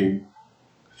that, okay,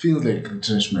 things like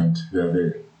retrenchment, they're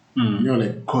there. You know,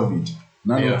 like COVID.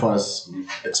 None of us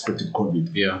expected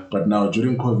COVID. Yeah. But now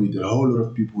during COVID, a whole lot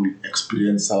of people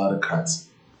experience salary cuts.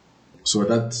 So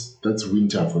that's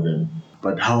winter for them.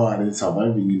 But how are they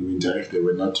surviving in winter if they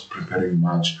were not preparing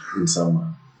much in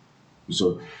summer?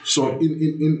 So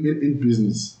in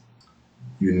business,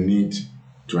 you need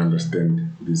to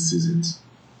understand these seasons.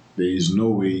 There is no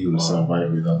way you will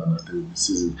survive without understanding the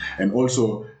seasons. And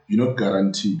also, you're not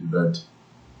guaranteed that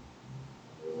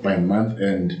by month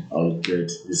end I'll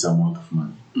get this amount of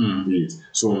money. Yes.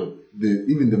 So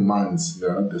even the months,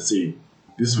 they're not the same.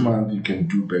 This month you can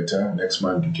do better, next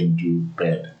month you can do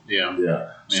bad.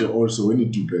 Yeah. So also when you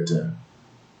do better,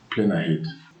 plan ahead.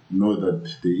 Know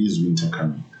that there is winter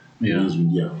coming.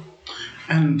 Yeah.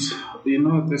 And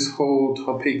this whole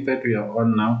topic that we are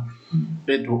on now,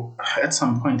 it at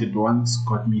some point it once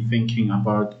got me thinking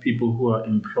about people who are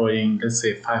employing, let's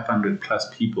say, 500 plus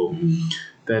people.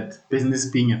 That business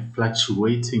being a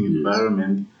fluctuating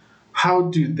environment, how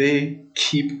do they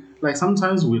keep, like,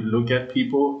 sometimes we look at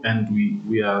people and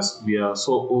we are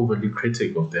so overly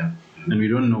critical of them, and we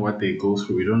don't know what they go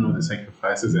through, we don't know the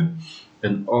sacrifices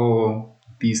and all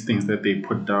these things that they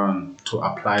put down to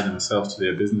apply themselves to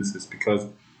their businesses, because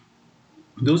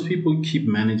those people keep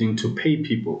managing to pay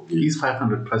people, these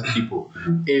 500 plus people,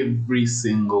 every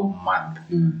single month,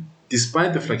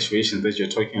 despite the fluctuations that you're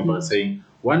talking about, saying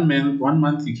one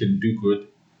month you can do good,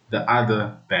 the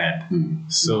other bad.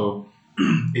 So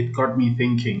it got me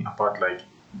thinking about, like,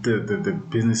 the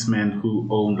businessmen who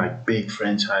own, like, big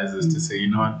franchises, to say, you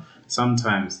know what,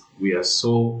 sometimes we are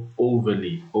so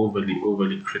overly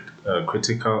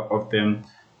critical of them,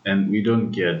 and we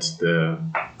don't get the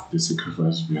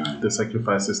sacrifice behind the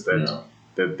sacrifices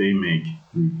that they make.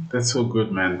 That's so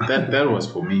good, man. That was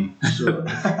for me. Sure.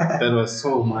 That was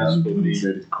so much for me.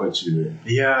 It caught you there.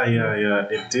 Yeah,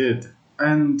 it did.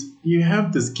 And you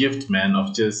have this gift, man,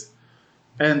 of just,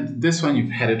 and this one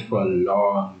you've had it for a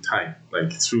long time,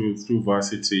 like through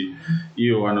Varsity.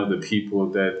 You're one of the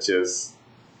people that just,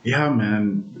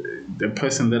 man, the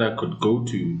person that I could go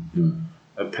to,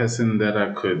 a person that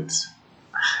I could,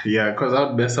 because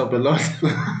I'd mess up a lot.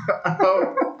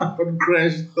 I would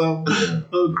crash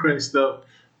stuff.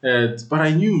 But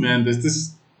I knew, man, there's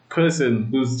this person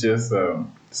who's just,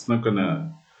 it's not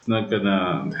gonna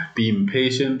be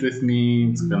impatient with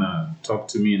me. It's gonna talk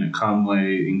to me in a calm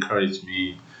way, encourage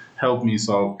me, help me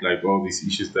solve, like, all these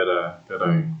issues that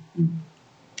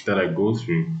I go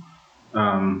through.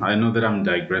 I know that I'm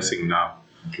digressing now,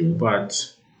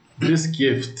 but this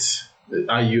gift,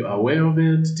 are you aware of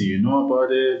it? Do you know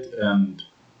about it? And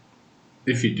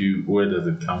if you do, where does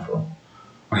it come from?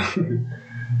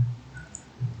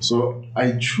 So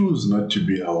I choose not to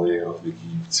be aware of the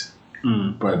gift,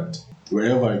 but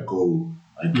wherever I go,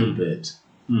 I get that.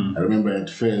 I remember at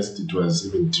first it was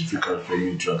even difficult for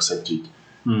me to accept it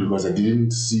because I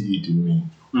didn't see it in me.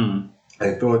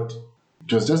 I thought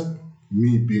it was just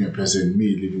me being a person,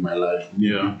 me living my life, me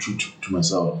being true to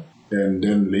myself. And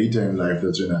then later in life,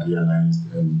 that's when I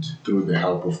realized, and through the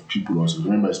help of people also.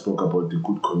 Remember, I spoke about the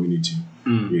good community.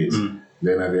 Yes.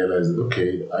 Then I realized that,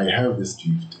 okay, I have this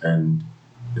gift and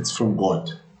it's from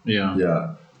God.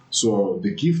 Yeah. So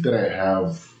the gift that I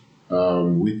have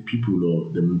with people,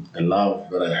 or the love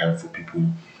that I have for people,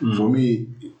 for me,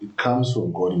 it comes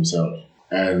from God Himself.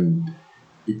 And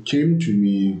it came to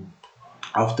me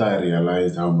after I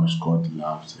realized how much God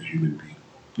loves a human being.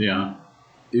 Yeah.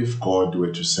 If God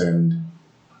were to send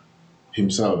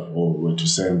Himself, or were to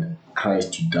send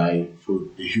Christ to die for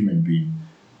a human being,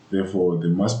 therefore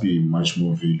there must be much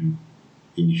more value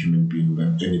in a human being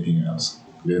than anything else.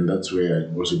 Then that's where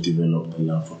I also developed a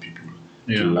love for people,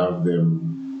 to love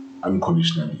them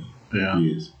unconditionally. Yeah.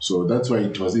 Yes. So that's why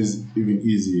it was even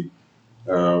easy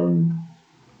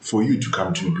for you to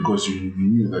come to me, because you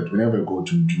knew that whenever I go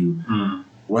to you,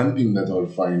 one thing that I'll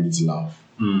find is love.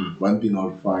 One thing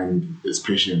I'll find is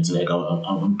patience. Like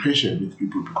I'm patient with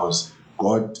people because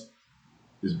God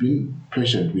has been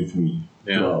patient with me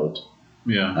throughout.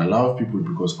 Yeah. I love people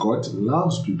because God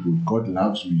loves people. God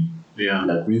loves me. Yeah.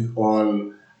 Like with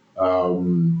all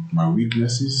my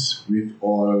weaknesses, with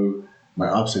all my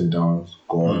ups and downs,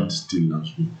 God still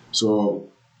loves me. So,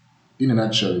 in a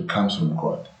nutshell, it comes from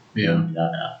God. Yeah. And,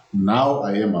 now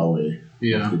I am aware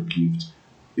of the gift,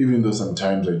 even though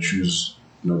sometimes I choose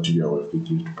not to be aware of the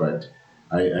gift, but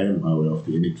I am aware of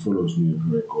it, and it follows me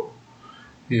everywhere I go.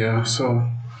 Yeah. So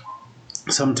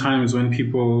sometimes when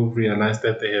people realize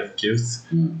that they have gifts,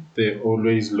 they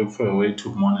always look for a way to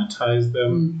monetize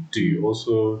them. Do you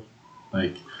also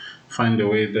like find a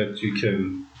way that you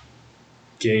can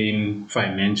gain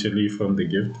financially from the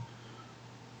gift?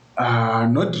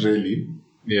 Not really.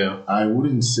 Yeah. I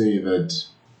wouldn't say that.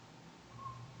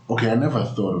 Okay, I never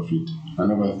thought of it. I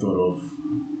never thought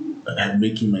of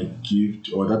making my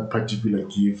gift or that particular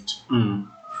gift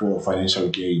for financial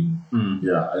gain.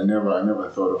 Yeah, I never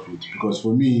thought of it, because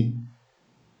for me,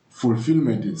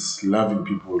 fulfillment is loving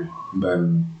people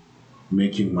than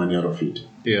making money out of it.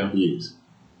 Yeah. Yes,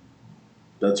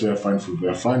 that's where I find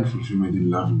fulfillment. I find fulfillment in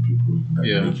loving people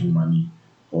than making money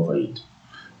over it.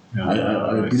 Yeah,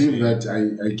 I believe that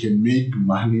I can make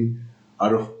money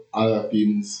out of other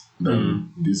things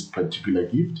than this particular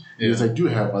gift. Yeah. Yes, I do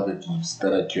have other gifts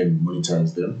that I can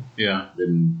monetize them. Yeah.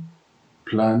 Then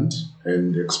plant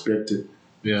and expect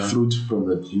fruit from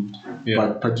that gift. Yeah.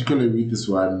 But particularly with this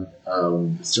one,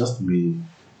 it's just me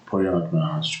pouring out my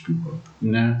heart to people.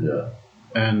 Nah. Yeah.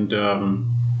 And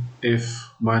if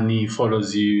money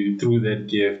follows you through that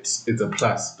gift, it's a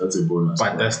plus. That's a bonus.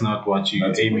 But that's not what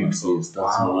you're aiming for. Yes,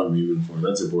 that's not what I'm aiming for.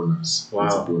 That's a bonus. Wow.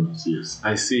 That's a bonus, yes.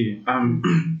 I see.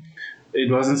 It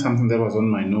wasn't something that was on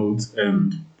my notes,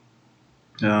 and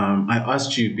I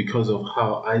asked you because of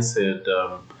how I said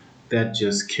that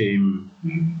just came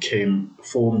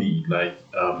for me. Like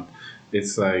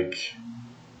it's like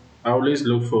I always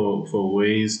look for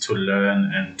ways to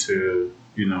learn and to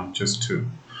just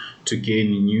to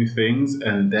gain new things,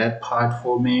 and that part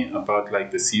for me about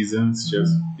like the seasons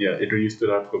just it really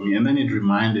stood out for me, and then it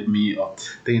reminded me of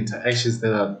the interactions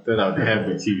that I would have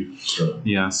with you. Sure.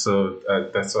 Yeah, so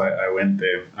that's why I went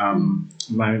there.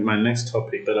 My next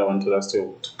topic that I wanted us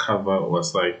to cover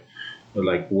was like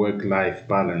work-life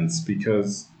balance,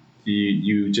 because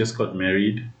you just got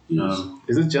married. Yes.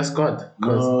 Is it just got?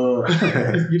 No.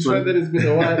 You tried that it's been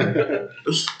a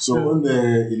while. So on the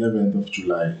 11th of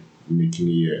July, making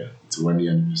a year. It's 1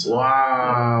 year anniversary.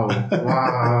 Wow.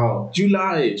 Wow.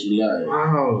 July.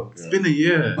 Wow. It's been a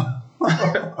year.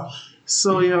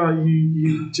 So yeah,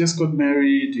 you just got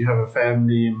married, you have a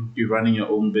family, you're running your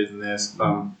own business.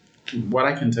 What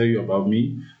I can tell you about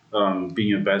me,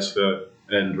 being a bachelor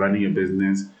and running a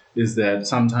business, is that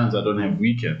sometimes I don't have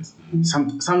weekends.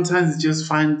 Sometimes it just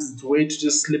finds its way to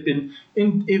just slip in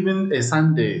even a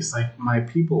Sunday. It's like, my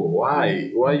people,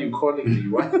 why are you calling me?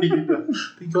 Why?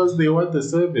 Because they want the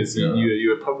service. Yeah.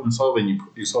 You're a problem solver, and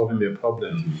you're solving their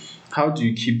problems. How do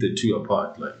you keep the two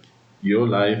apart? Like your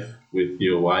life with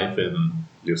your wife and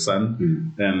your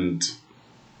son, and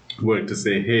work to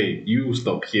say, hey, you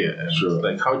stop here. And Sure.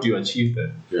 like, how do you achieve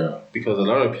that? Yeah. Because a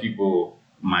lot of people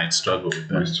might struggle with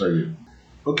that.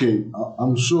 Okay,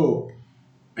 I'm sure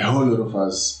a whole lot of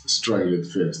us struggle at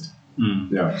first.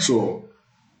 Yeah, so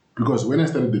because when I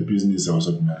started the business, I was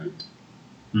not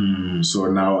married.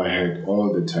 So now I had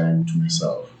all the time to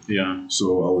myself. Yeah.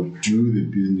 So I would do the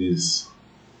business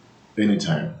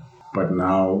anytime. But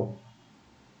now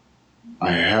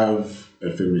I have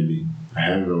a family. I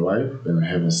have a wife and I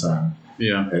have a son.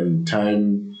 Yeah. And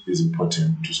time is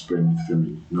important to spend with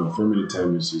family. Family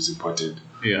time is important.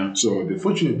 Yeah. So the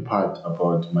fortunate part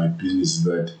about my business is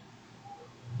that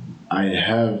I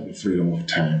have the freedom of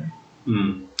time.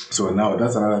 So now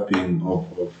that's another thing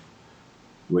of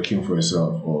working for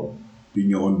yourself or being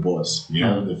your own boss. You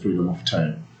have the freedom of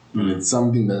time. And it's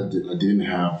something that I didn't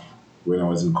have when I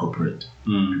was in corporate.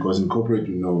 Because in corporate,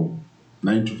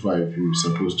 9 to 5, you're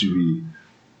supposed to be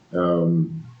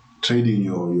trading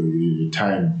your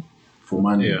time for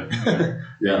money. Yeah.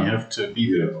 Yeah. You have to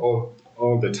be there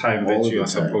all the time that you are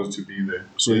supposed to be there.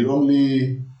 So you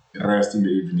only rest in the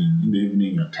evening. In the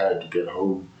evening, you're tired to get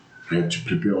home. You have to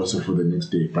prepare also for the next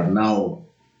day. But now,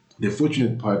 the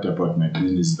fortunate part about my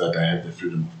business is that I have the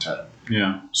freedom of time.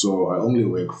 Yeah. So I only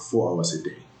work 4 hours a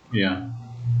day. Yeah.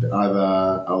 The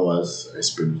other hours I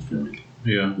spend with family.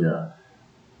 Yeah. Yeah.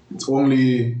 It's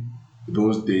only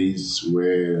those days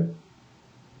where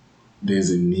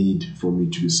there's a need for me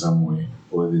to be somewhere,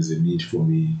 or there's a need for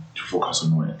me to focus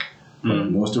on work.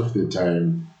 But most of the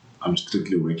time, I'm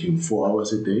strictly working 4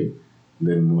 hours a day.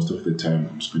 Then most of the time,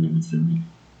 I'm spending with family.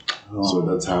 So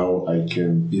that's how I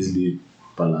can easily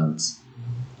balance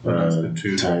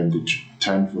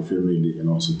time for family and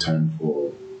also time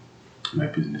for my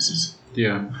businesses.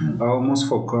 Yeah, I almost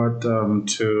forgot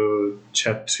to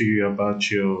chat to you about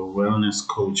your wellness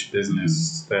coach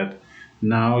business. That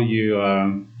now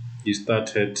you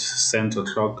started Cent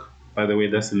O'Clock. By the way,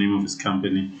 that's the name of his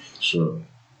company. Sure.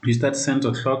 You start Cent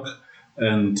O'Clock,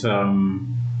 and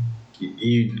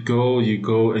you go,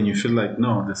 and you feel like,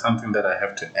 no, there's something that I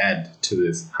have to add to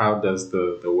this. How does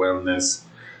the wellness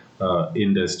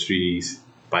industry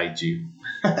bite you?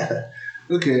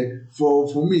 Okay,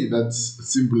 for me, that's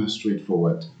simple and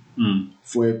straightforward.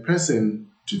 For a person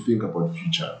to think about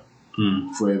future,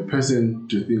 for a person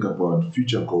to think about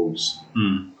future goals,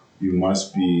 you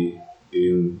must be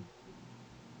in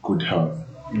good health.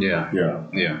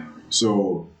 Yeah.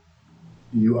 So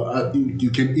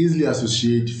you can easily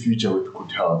associate future with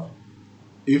good health.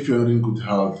 If you're not in good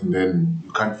health, then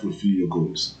you can't fulfill your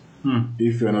goals.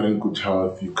 If you're not in good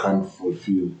health, you can't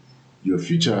fulfill your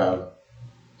future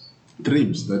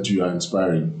dreams that you are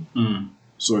inspiring.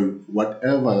 So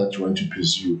whatever that you want to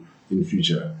pursue in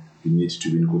future, you need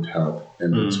to be in good health.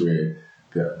 And that's where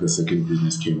the second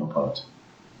business came about.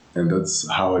 And that's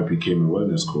how I became a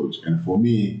wellness coach. And for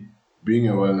me, being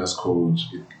a wellness coach,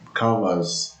 it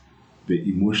covers the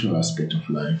emotional aspect of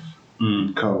life.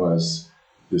 It covers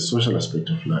the social aspect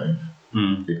of life.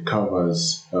 It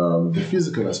covers the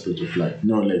physical aspect of life.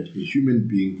 Like a human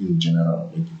being in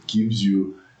general. Like it gives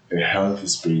you a healthy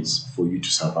space for you to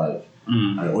survive.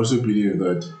 I also believe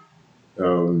that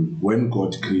when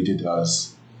God created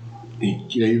us, He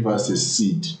gave us a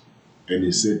seed, and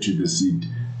He said to the seed,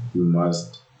 "You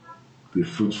must be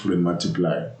fruitful and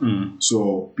multiply."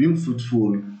 So being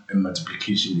fruitful and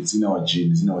multiplication is in our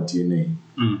genes, in our DNA.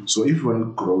 So if we're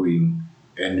not growing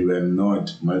and we're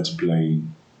not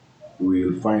multiplying,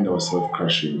 we'll find ourselves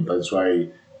crashing. That's why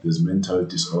there's mental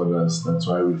disorders. That's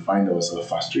why we find ourselves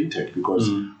frustrated, because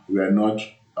we are not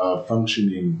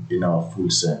functioning in our full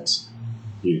sense.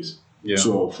 Yes. Yeah.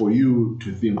 So for you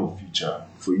to think of future,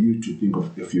 for you to think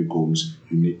of your goals,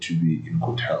 you need to be in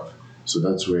good health. So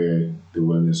that's where the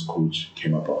wellness coach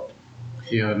came about.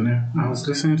 Yeah, I was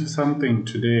listening to something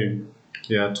today.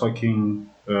 Yeah, talking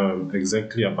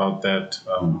exactly about that.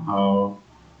 How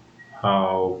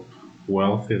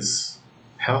health is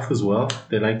wealth.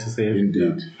 They like to say it.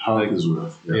 Indeed, health is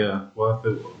wealth. Yeah, wealth.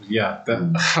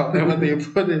 However they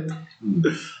put it.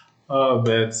 Oh,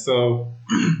 man. So,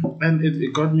 and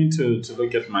it got me to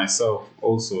look at myself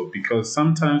also, because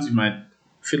sometimes you might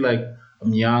feel like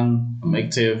I'm young, I'm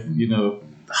active,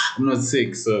 I'm not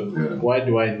sick, so why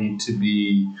do I need to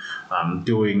be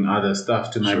doing other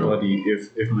stuff to my body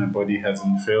if my body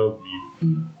hasn't failed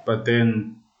me? But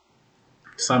then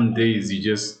some days you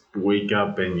just wake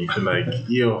up and you feel like,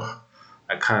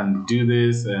 I can't do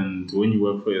this. And when you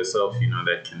work for yourself,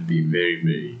 that can be very,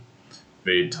 very,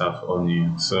 very tough on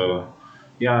you. So,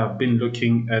 yeah, I've been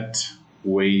looking at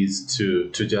ways to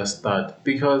just start,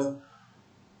 because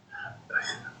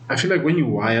I feel like when you're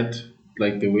wired,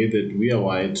 like the way that we are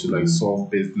wired to like solve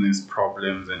business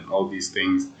problems and all these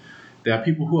things, there are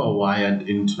people who are wired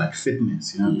into like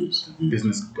fitness,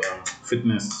 business,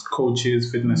 fitness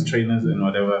coaches, fitness trainers, and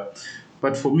whatever.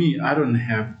 But for me, I don't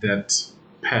have that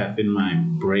path in my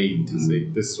brain to say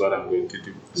this is what I'm going to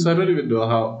do. So I don't even know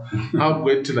how I'm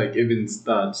going to like even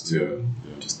start to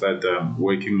start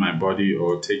working my body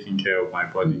or taking care of my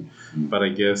body. But I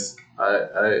guess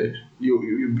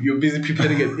you're busy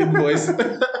preparing an invoice.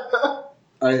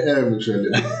 I am actually.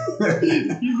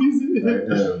 You're busy.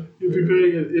 You're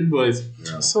preparing an invoice.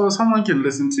 Yeah. So someone can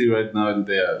listen to you right now and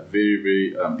they are very,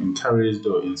 very encouraged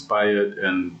or inspired,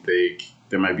 and they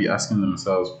might be asking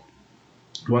themselves,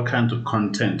 what kind of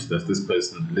content does this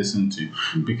person listen to?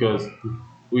 Because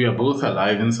we are both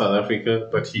alive in South Africa,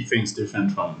 but he thinks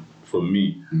different from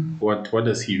me. What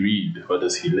does he read? What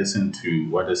does he listen to?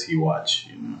 What does he watch?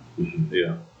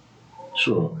 Yeah.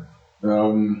 Sure.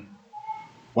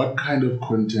 What kind of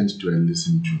content do I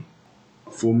listen to?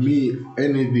 For me,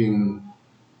 anything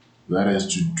that has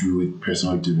to do with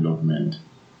personal development,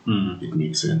 it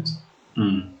makes sense.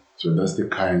 So that's the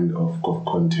kind of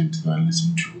content that I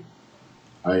listen to.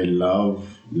 I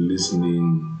love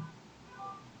listening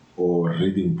or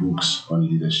reading books on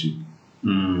leadership.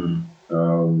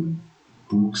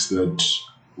 Books that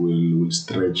will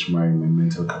stretch my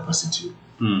mental capacity.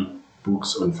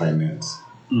 Books on finance.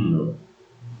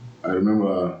 I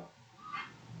remember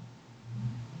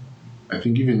I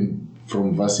think even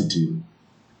from Varsity,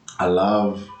 I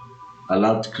loved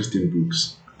Christian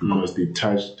books because they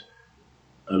touched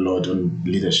a lot on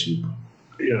leadership.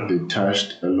 Yeah. They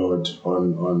touched a lot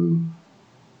on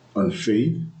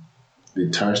faith. They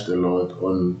touched a lot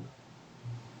on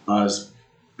us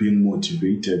being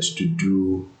motivated to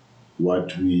do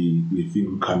what we think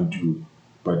we can't do,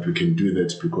 but we can do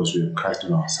that because we have Christ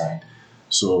on our side.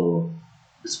 So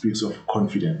it speaks of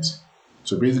confidence.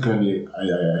 So basically,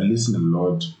 I listen a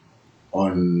lot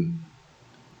on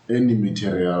any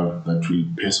material that will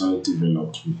personally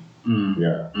develop me.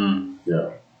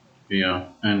 Yeah,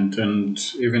 and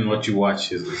even what you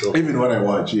watch is also. Even what I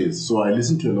watch, yes. So I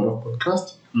listen to a lot of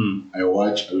podcasts. I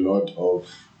watch a lot of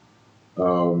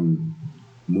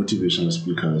motivational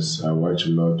speakers. I watch a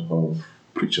lot of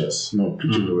preachers. No,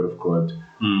 preaching the word of God.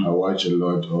 I watch a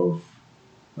lot of.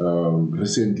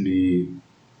 Recently,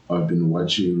 I've been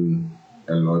watching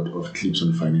a lot of clips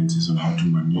on finances, on how to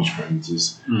manage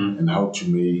finances and how to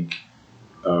make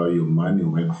your money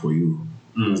work for you.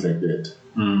 Things like that.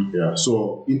 Yeah.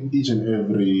 So in each and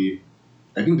every,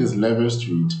 I think there's levels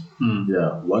to it.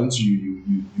 Yeah. Once you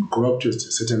grow up to a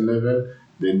certain level,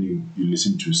 then you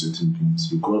listen to certain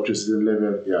things. You grow up to a certain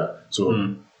level, yeah.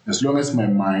 So as long as my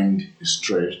mind is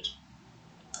stretched,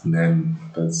 then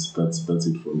that's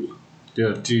it for me.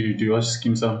 Yeah. Do you watch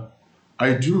Skim Sam?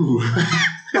 I do.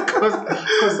 Because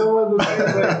someone was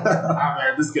like,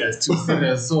 man, this guy is too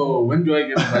serious. So when do I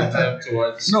get my time to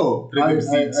watch? No, I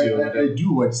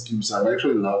do watch Skim Sam. I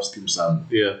actually love Skim Sam.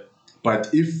 Yeah. But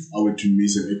if I were to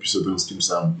miss an episode of Skim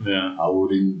Sam, I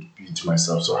wouldn't beat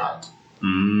myself so hard.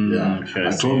 Okay,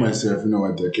 I told myself, you know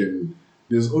what,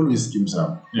 there's always Skim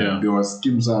Sam. Yeah. There was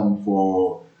Skim Sam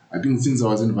for, I think, since I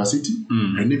was in Varsity,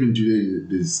 and even today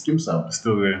there's Skim Sam.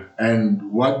 Still there.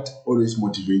 And what always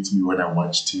motivates me when I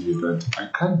watch TV is that I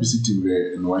can't be sitting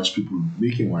there and watch people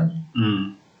making money,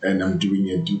 and I'm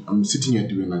sitting here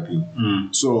doing nothing.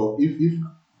 So if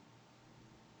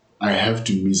I have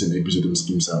to miss an episode of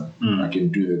Skim Sam, I can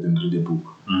do that and read a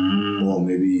book, or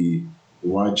maybe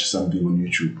watch something on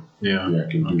YouTube. Yeah, I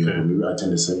can do that. Or maybe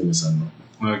attend a seminar somewhere.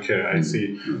 Okay, I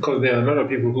see. Because there are a lot of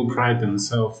people who pride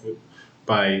themselves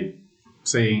by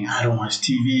saying, I don't watch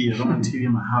TV, I don't want TV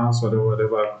in my house,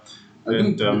 whatever. I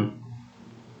think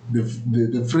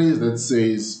the phrase that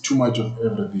says too much of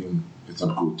everything is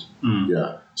not good.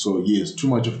 Yeah. So yes, too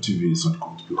much of TV is not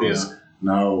good because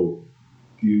now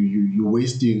you're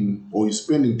wasting or you're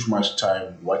spending too much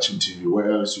time watching TV,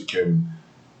 where else you can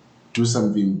do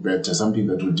something better, something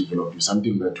that will develop you,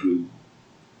 something that will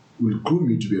groom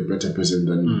you to be a better person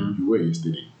than you were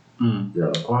yesterday.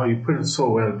 Yeah. Wow, you put it so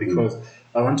well because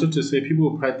I wanted to say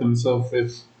people pride themselves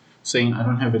with saying I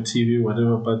don't have a TV,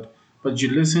 whatever, but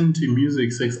you listen to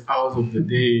music 6 hours of the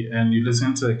day and you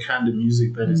listen to a kind of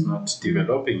music that is not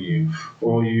developing you,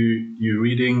 or you're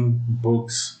reading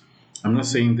books. I'm not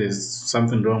saying there's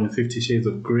something wrong with 50 Shades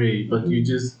of Grey, but you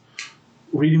just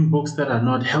reading books that are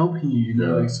not helping you,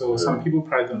 know. Some people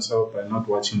pride themselves by not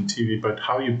watching TV, but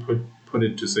how you put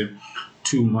it to say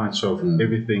too much of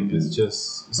everything is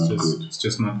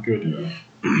just not good.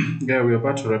 Yeah, we're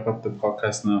about to wrap up the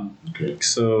podcast now. Okay.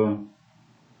 So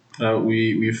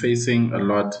we're facing a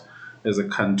lot as a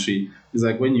country. It's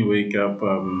like when you wake up,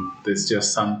 there's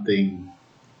just something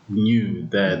new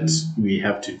that we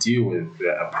have to deal with,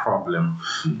 a problem.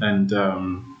 And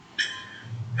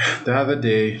the other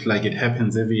day, like it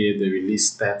happens every year, they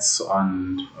release stats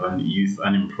on youth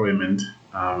unemployment.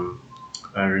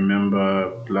 I remember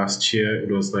last year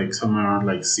it was like somewhere around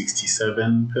like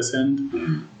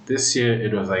 67%. This year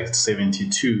it was like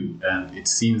 72%, and it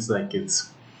seems like it's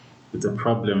a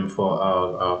problem for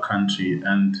our country.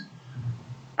 And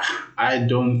I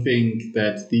don't think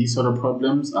that these sort of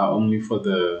problems are only for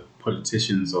the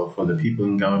politicians or for the people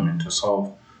in government to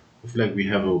solve. I feel like we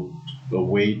have a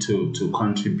way to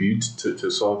contribute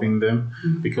to solving them,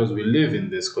 because we live in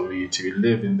this community, we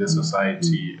live in this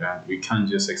society, and we can't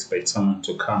just expect someone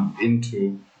to come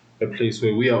into a place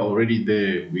where we are already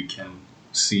there. We can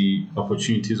see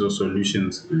opportunities or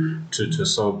solutions to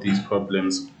solve these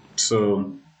problems.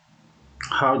 So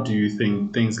how do you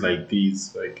think things like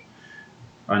these, like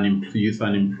youth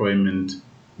unemployment,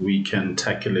 we can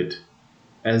tackle it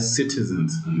as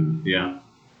citizens? Yeah.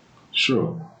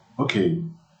 Sure. Okay.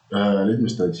 Let me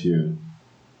start here.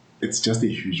 It's just a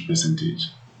huge percentage.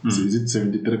 So is it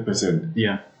 73%?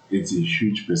 Yeah. It's a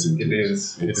huge percentage. It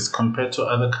is. It is compared to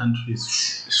other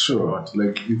countries. Sure.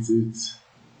 Like it's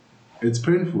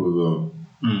painful though,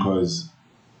 because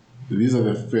these are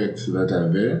the facts that are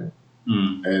there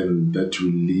and that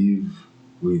we live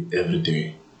with every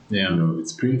day. Yeah. You know,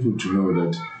 it's painful to know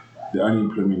that the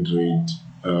unemployment rate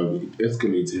it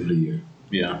escalates every year.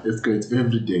 Yeah. It escalates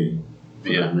every day.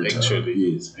 Yeah, actually.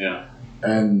 Yes. Yeah.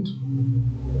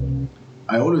 And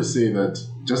I always say that,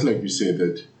 just like you said,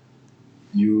 that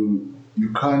you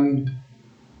can't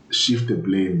shift the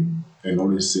blame and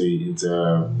always say it's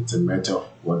a matter of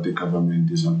what the government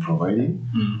is not providing,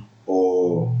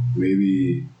 or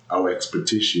maybe our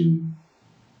expectation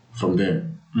from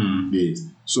them. Yes.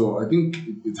 So I think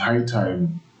it's high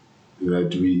time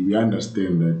that we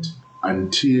understand that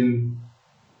until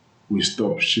we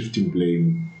stop shifting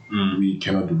blame, we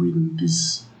cannot win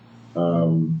this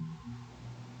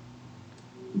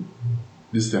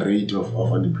rate of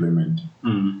unemployment.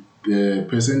 The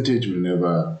percentage will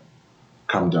never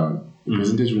come down. The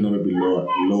percentage will never be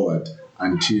lowered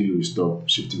until we stop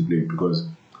shifting blame, because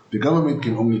the government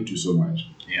can only do so much.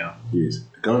 Yeah. Yes,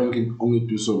 the government can only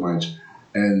do so much,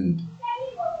 and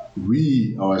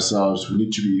we ourselves, we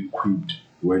need to be equipped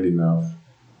well enough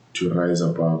to rise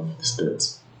above the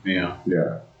stats. Yeah.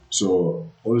 Yeah.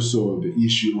 So also the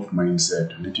issue of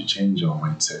mindset, we need to change our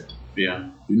mindset. Yeah.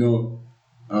 You know,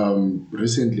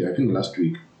 recently, I think last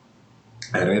week,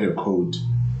 I read a quote.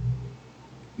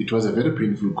 It was a very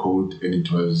painful quote, and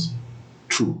it was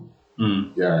true.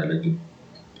 Yeah, like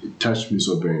it touched me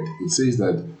so bad. It says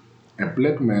that a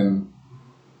black man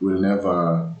will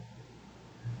never,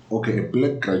 a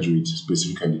black graduate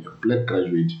specifically, a black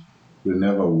graduate will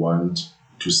never want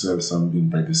to sell something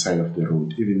by the side of the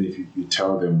road, even if you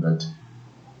tell them that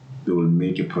they will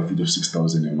make a profit of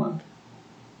 6,000 a month.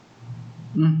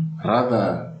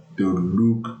 Rather, they will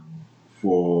look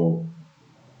for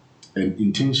an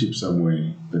internship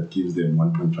somewhere that gives them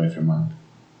 1.5 a month.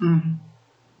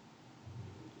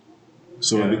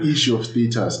 So the issue of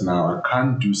status now, I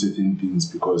can't do certain things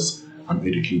because I'm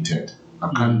educated.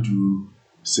 I can't do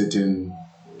certain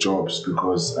jobs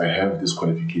because I have these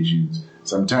qualifications.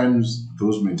 Sometimes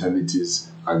those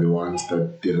mentalities are the ones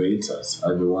that derail us,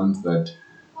 are the ones that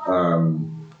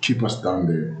keep us down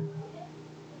there.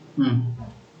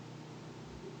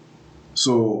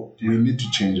 So we need to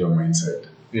change our mindset.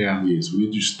 Yeah. Yes, we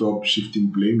need to stop shifting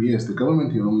blame. Yes, the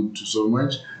government can only do so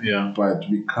much. Yeah. But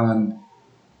we can't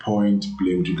point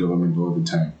blame to government all the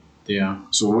time. Yeah.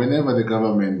 So whenever the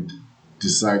government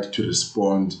decides to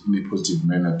respond in a positive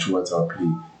manner towards our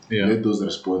plea, let those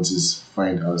responses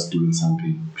find us doing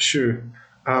something. Sure.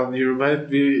 You remind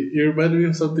me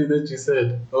of something that you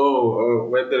said.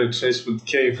 When the retrenchment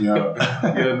came.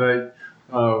 Yeah. You're like,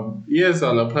 yes,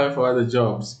 I'll apply for other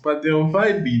jobs, but they'll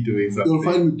find me doing something. They'll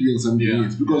find me doing something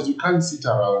else, because you can't sit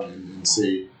around and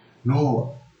say,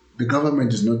 no, the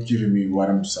government is not giving me what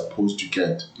I'm supposed to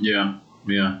get. Yeah.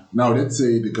 Yeah. Now, let's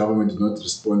say the government is not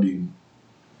responding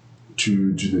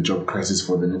to the job crisis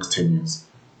for the next 10 years.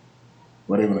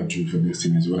 What are you going to do for the next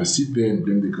 10 years? You want to sit there and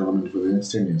blame the government for the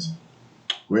next 10 years.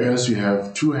 Whereas you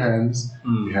have two hands,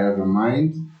 you have a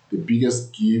mind, the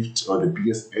biggest gift or the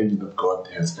biggest engine that God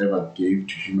has ever gave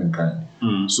to humankind.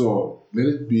 So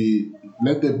let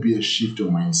there be a shift of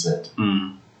mindset.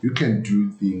 You can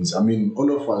do things. I mean,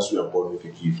 all of us, we are born with a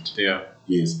gift. Yeah.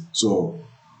 Yes. So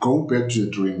go back to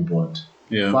the drawing board.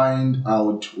 Yeah. Find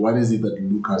out what is it that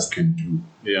Lucas can do.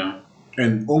 Yeah.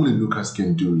 And only Lucas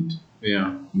can do it.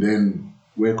 Yeah. Then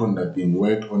work on that thing.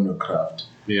 Work on your craft.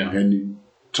 Yeah. And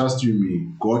trust you me,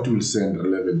 God will send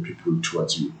relevant people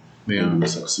towards you. Yeah. And you will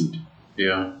succeed.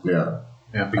 Yeah. Yeah.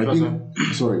 Yeah. Because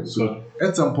So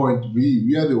at some point,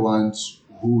 we are the ones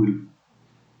who will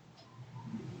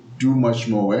do much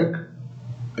more work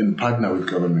and partner with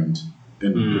government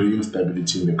and bring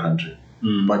stability in the country.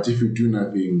 But if you do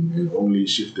nothing and only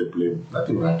shift the blame,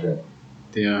 nothing will happen.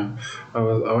 Yeah. I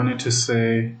wanted to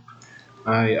say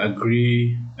I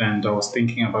agree, and I was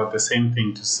thinking about the same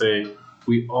thing to say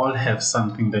we all have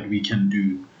something that we can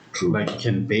do. True. Like you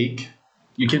can bake,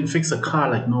 you can fix a car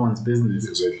like no one's business.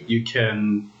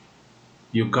 Exactly.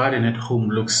 Your garden at home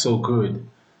looks so good.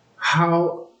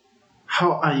 How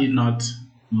are you not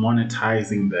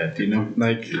monetizing that? You know,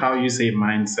 like how you say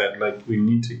mindset, like we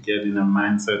need to get in a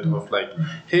mindset of like,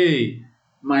 hey,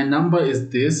 my number is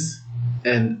this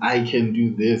and I can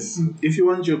do this. If you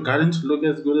want your garden to look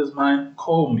as good as mine,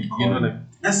 call me. You know, like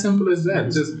as simple as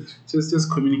that. Just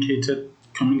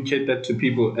communicate that to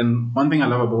people. And one thing I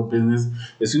love about business,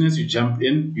 as soon as you jump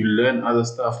in, you learn other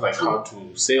stuff like how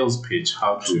to sales pitch,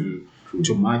 how to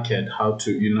market, how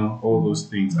to, you know, all those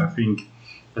things. I think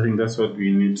that's what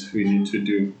we need to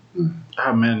do.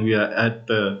 Man, we are at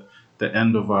the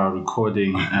end of our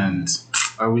recording, and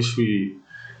I wish we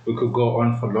could go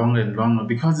on for longer and longer,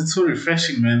 because it's so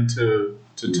refreshing, man, to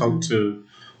talk to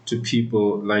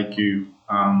people like you.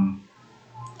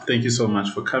 Thank you so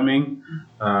much for coming.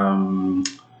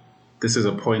 This is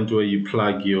a point where you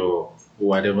plug your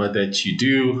whatever that you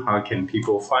do. How can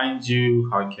people find you?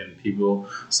 How can people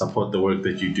support the work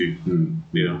that you do?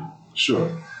 Yeah. Sure.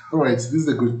 All right. This is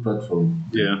a good platform.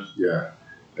 Yeah. Yeah.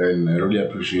 And I really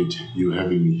appreciate you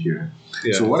having me here.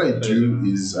 Yeah. So what I do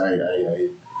is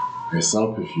I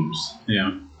sell perfumes.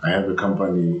 Yeah. I have a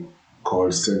company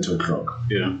called Scent O'Clock.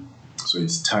 Yeah. So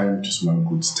it's time to smell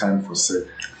good. It's time for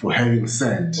having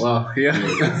scent. Wow. Yeah.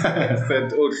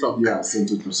 Scent O'Clock. Yeah,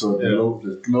 Scent O'Clock. So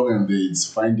the slogan there is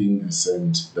finding a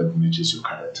scent that matches your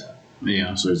character.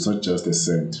 Yeah. So it's not just a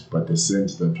scent, but a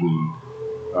scent that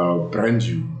will brand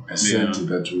you, a scent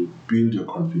that will build your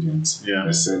confidence,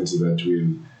 a scent that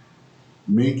will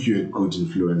make you a good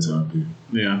influence out there.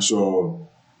 Yeah. So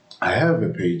I have a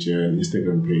page, an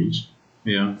Instagram page.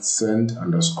 Yeah.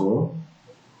 Scent_O'Clock.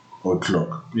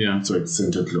 Yeah. So it's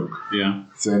Scent O'Clock. Yeah.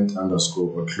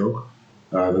 Scent_O'Clock.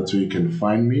 That's where you can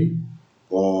find me,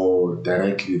 or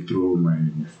directly through my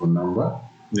phone number.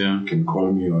 Yeah. You can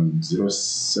call me on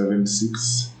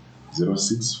 076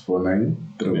 0649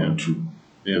 312.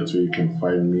 Yeah. That's where you can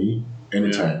find me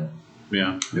anytime.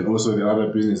 Yeah. And also the other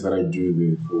business that I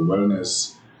do for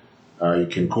wellness, you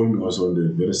can call me also on the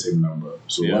very same number.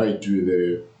 So what I do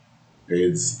there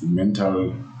is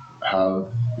mental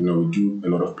health. We do a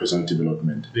lot of personal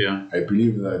development. Yeah. I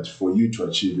believe that for you to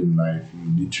achieve in life,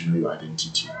 you need to know your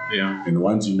identity. Yeah. And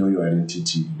once you know your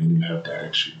identity, then you have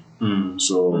direction.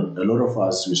 So a lot of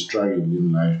us, we struggle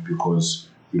in life because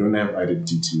we don't have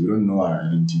identity. We don't know our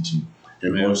identity.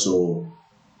 And also,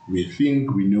 we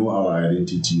think we know our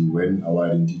identity when our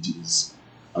identity is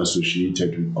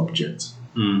associated with objects.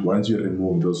 Once you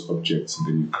remove those objects,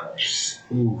 then you crash.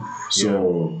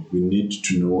 So we need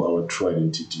to know our true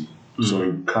identity. So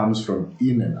it comes from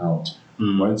in and out.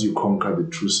 Once you conquer the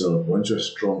true self, once you're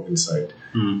strong inside,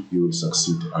 you will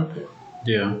succeed out there.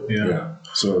 Yeah.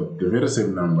 So the very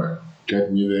same number,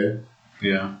 get me there.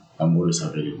 Yeah. I'm always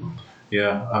available.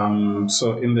 Yeah.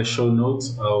 So in the show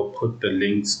notes, I'll put the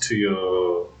links to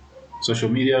your social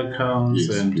media accounts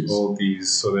all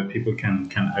these, so that people can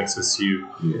access you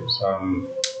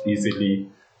easily,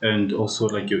 and also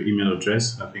like your email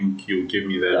address. I think you'll give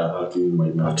me that I'll give you my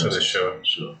email after address. the show.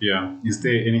 Sure. Yeah. Is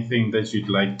there anything that you'd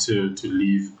like to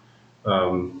leave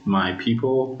my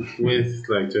people with?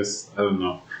 Like, just, I don't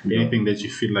know, anything that you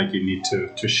feel like you need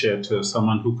to share to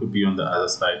someone who could be on the other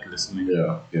side listening?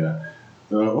 Yeah.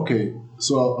 Okay.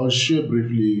 So I'll share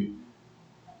briefly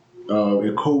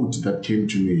a quote that came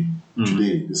to me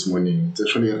today, this morning. It's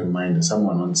actually a reminder.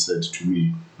 Someone once said to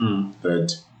me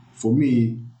that for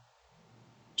me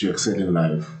to excel in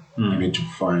life, I need to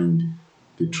find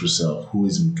the true self. Who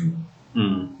is Mdu?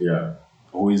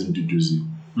 Who is Mduduzi?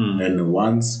 And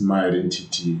once my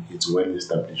identity is well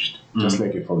established, just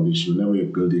like a foundation, whenever you're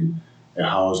building a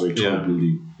house or a tall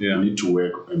building, you need to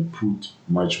work and put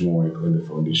much more work on the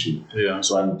foundation.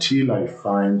 So until I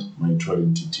find my true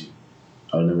identity,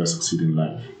 I'll never succeed in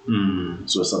life.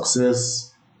 So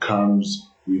success comes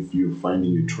with you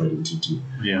finding your true identity.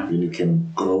 And you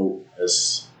can grow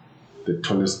as the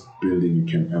tallest building you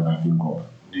can ever think of.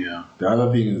 The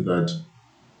other thing is that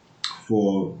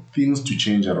for things to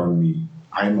change around me,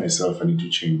 I myself, I need to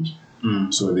change.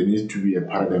 So there needs to be a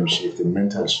paradigm shift, a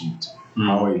mental shift,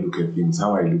 how I look at things,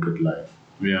 how I look at life.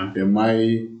 Am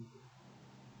I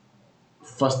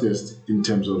fastest in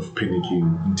terms of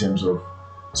panicking, in terms of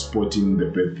spotting the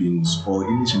bad things, or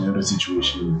in each and every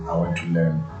situation I want to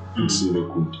learn and see the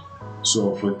good?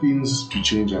 So for things to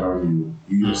change around you,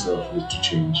 you yourself need to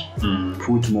change.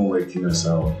 Put more work in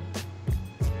yourself,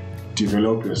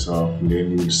 develop yourself, and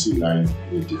then you will see life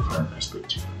in a different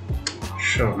perspective.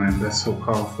 Sure, man, that's so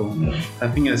powerful. I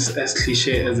think as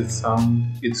cliche as it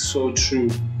sounds, it's so true,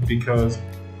 because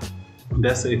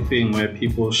that's a thing where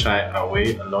people shy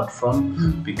away a lot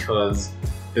from, because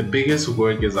the biggest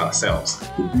work is ourselves.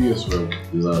 The biggest work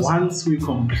is ourselves. Once we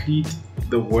complete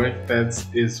the work that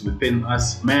is within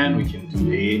us, man, we can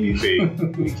do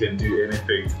anything. We can do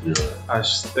anything.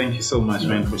 Ash, thank you so much,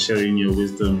 man, for sharing your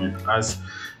wisdom with us.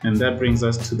 And that brings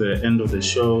us to the end of the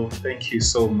show. Thank you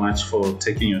so much for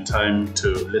taking your time to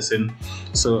listen.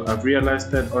 So I've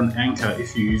realized that on Anchor,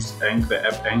 if you use the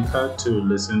app Anchor to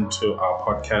listen to our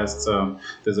podcast,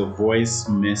 there's a voice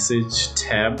message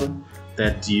tab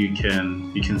that you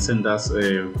can send us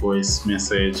a voice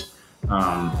message.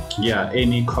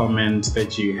 Any comment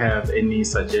that you have, any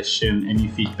suggestion, any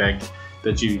feedback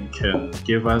that you can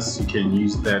give us, you can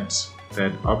use that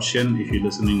option if you're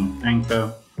listening on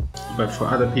Anchor. But for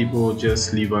other people,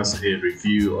 just leave us a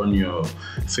review on your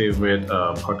favorite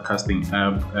podcasting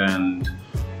app, and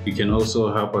you can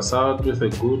also help us out with a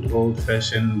good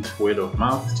old-fashioned word of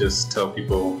mouth. Just tell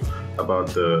people about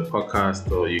the podcast,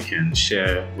 or you can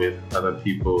share with other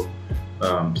people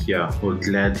yeah, will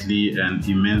gladly and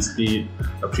immensely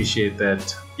appreciate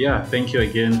that. Yeah, thank you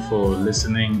again for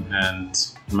listening. And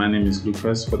my name is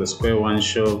Lucas for the Square One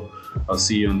Show. I'll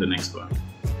see you on the next one.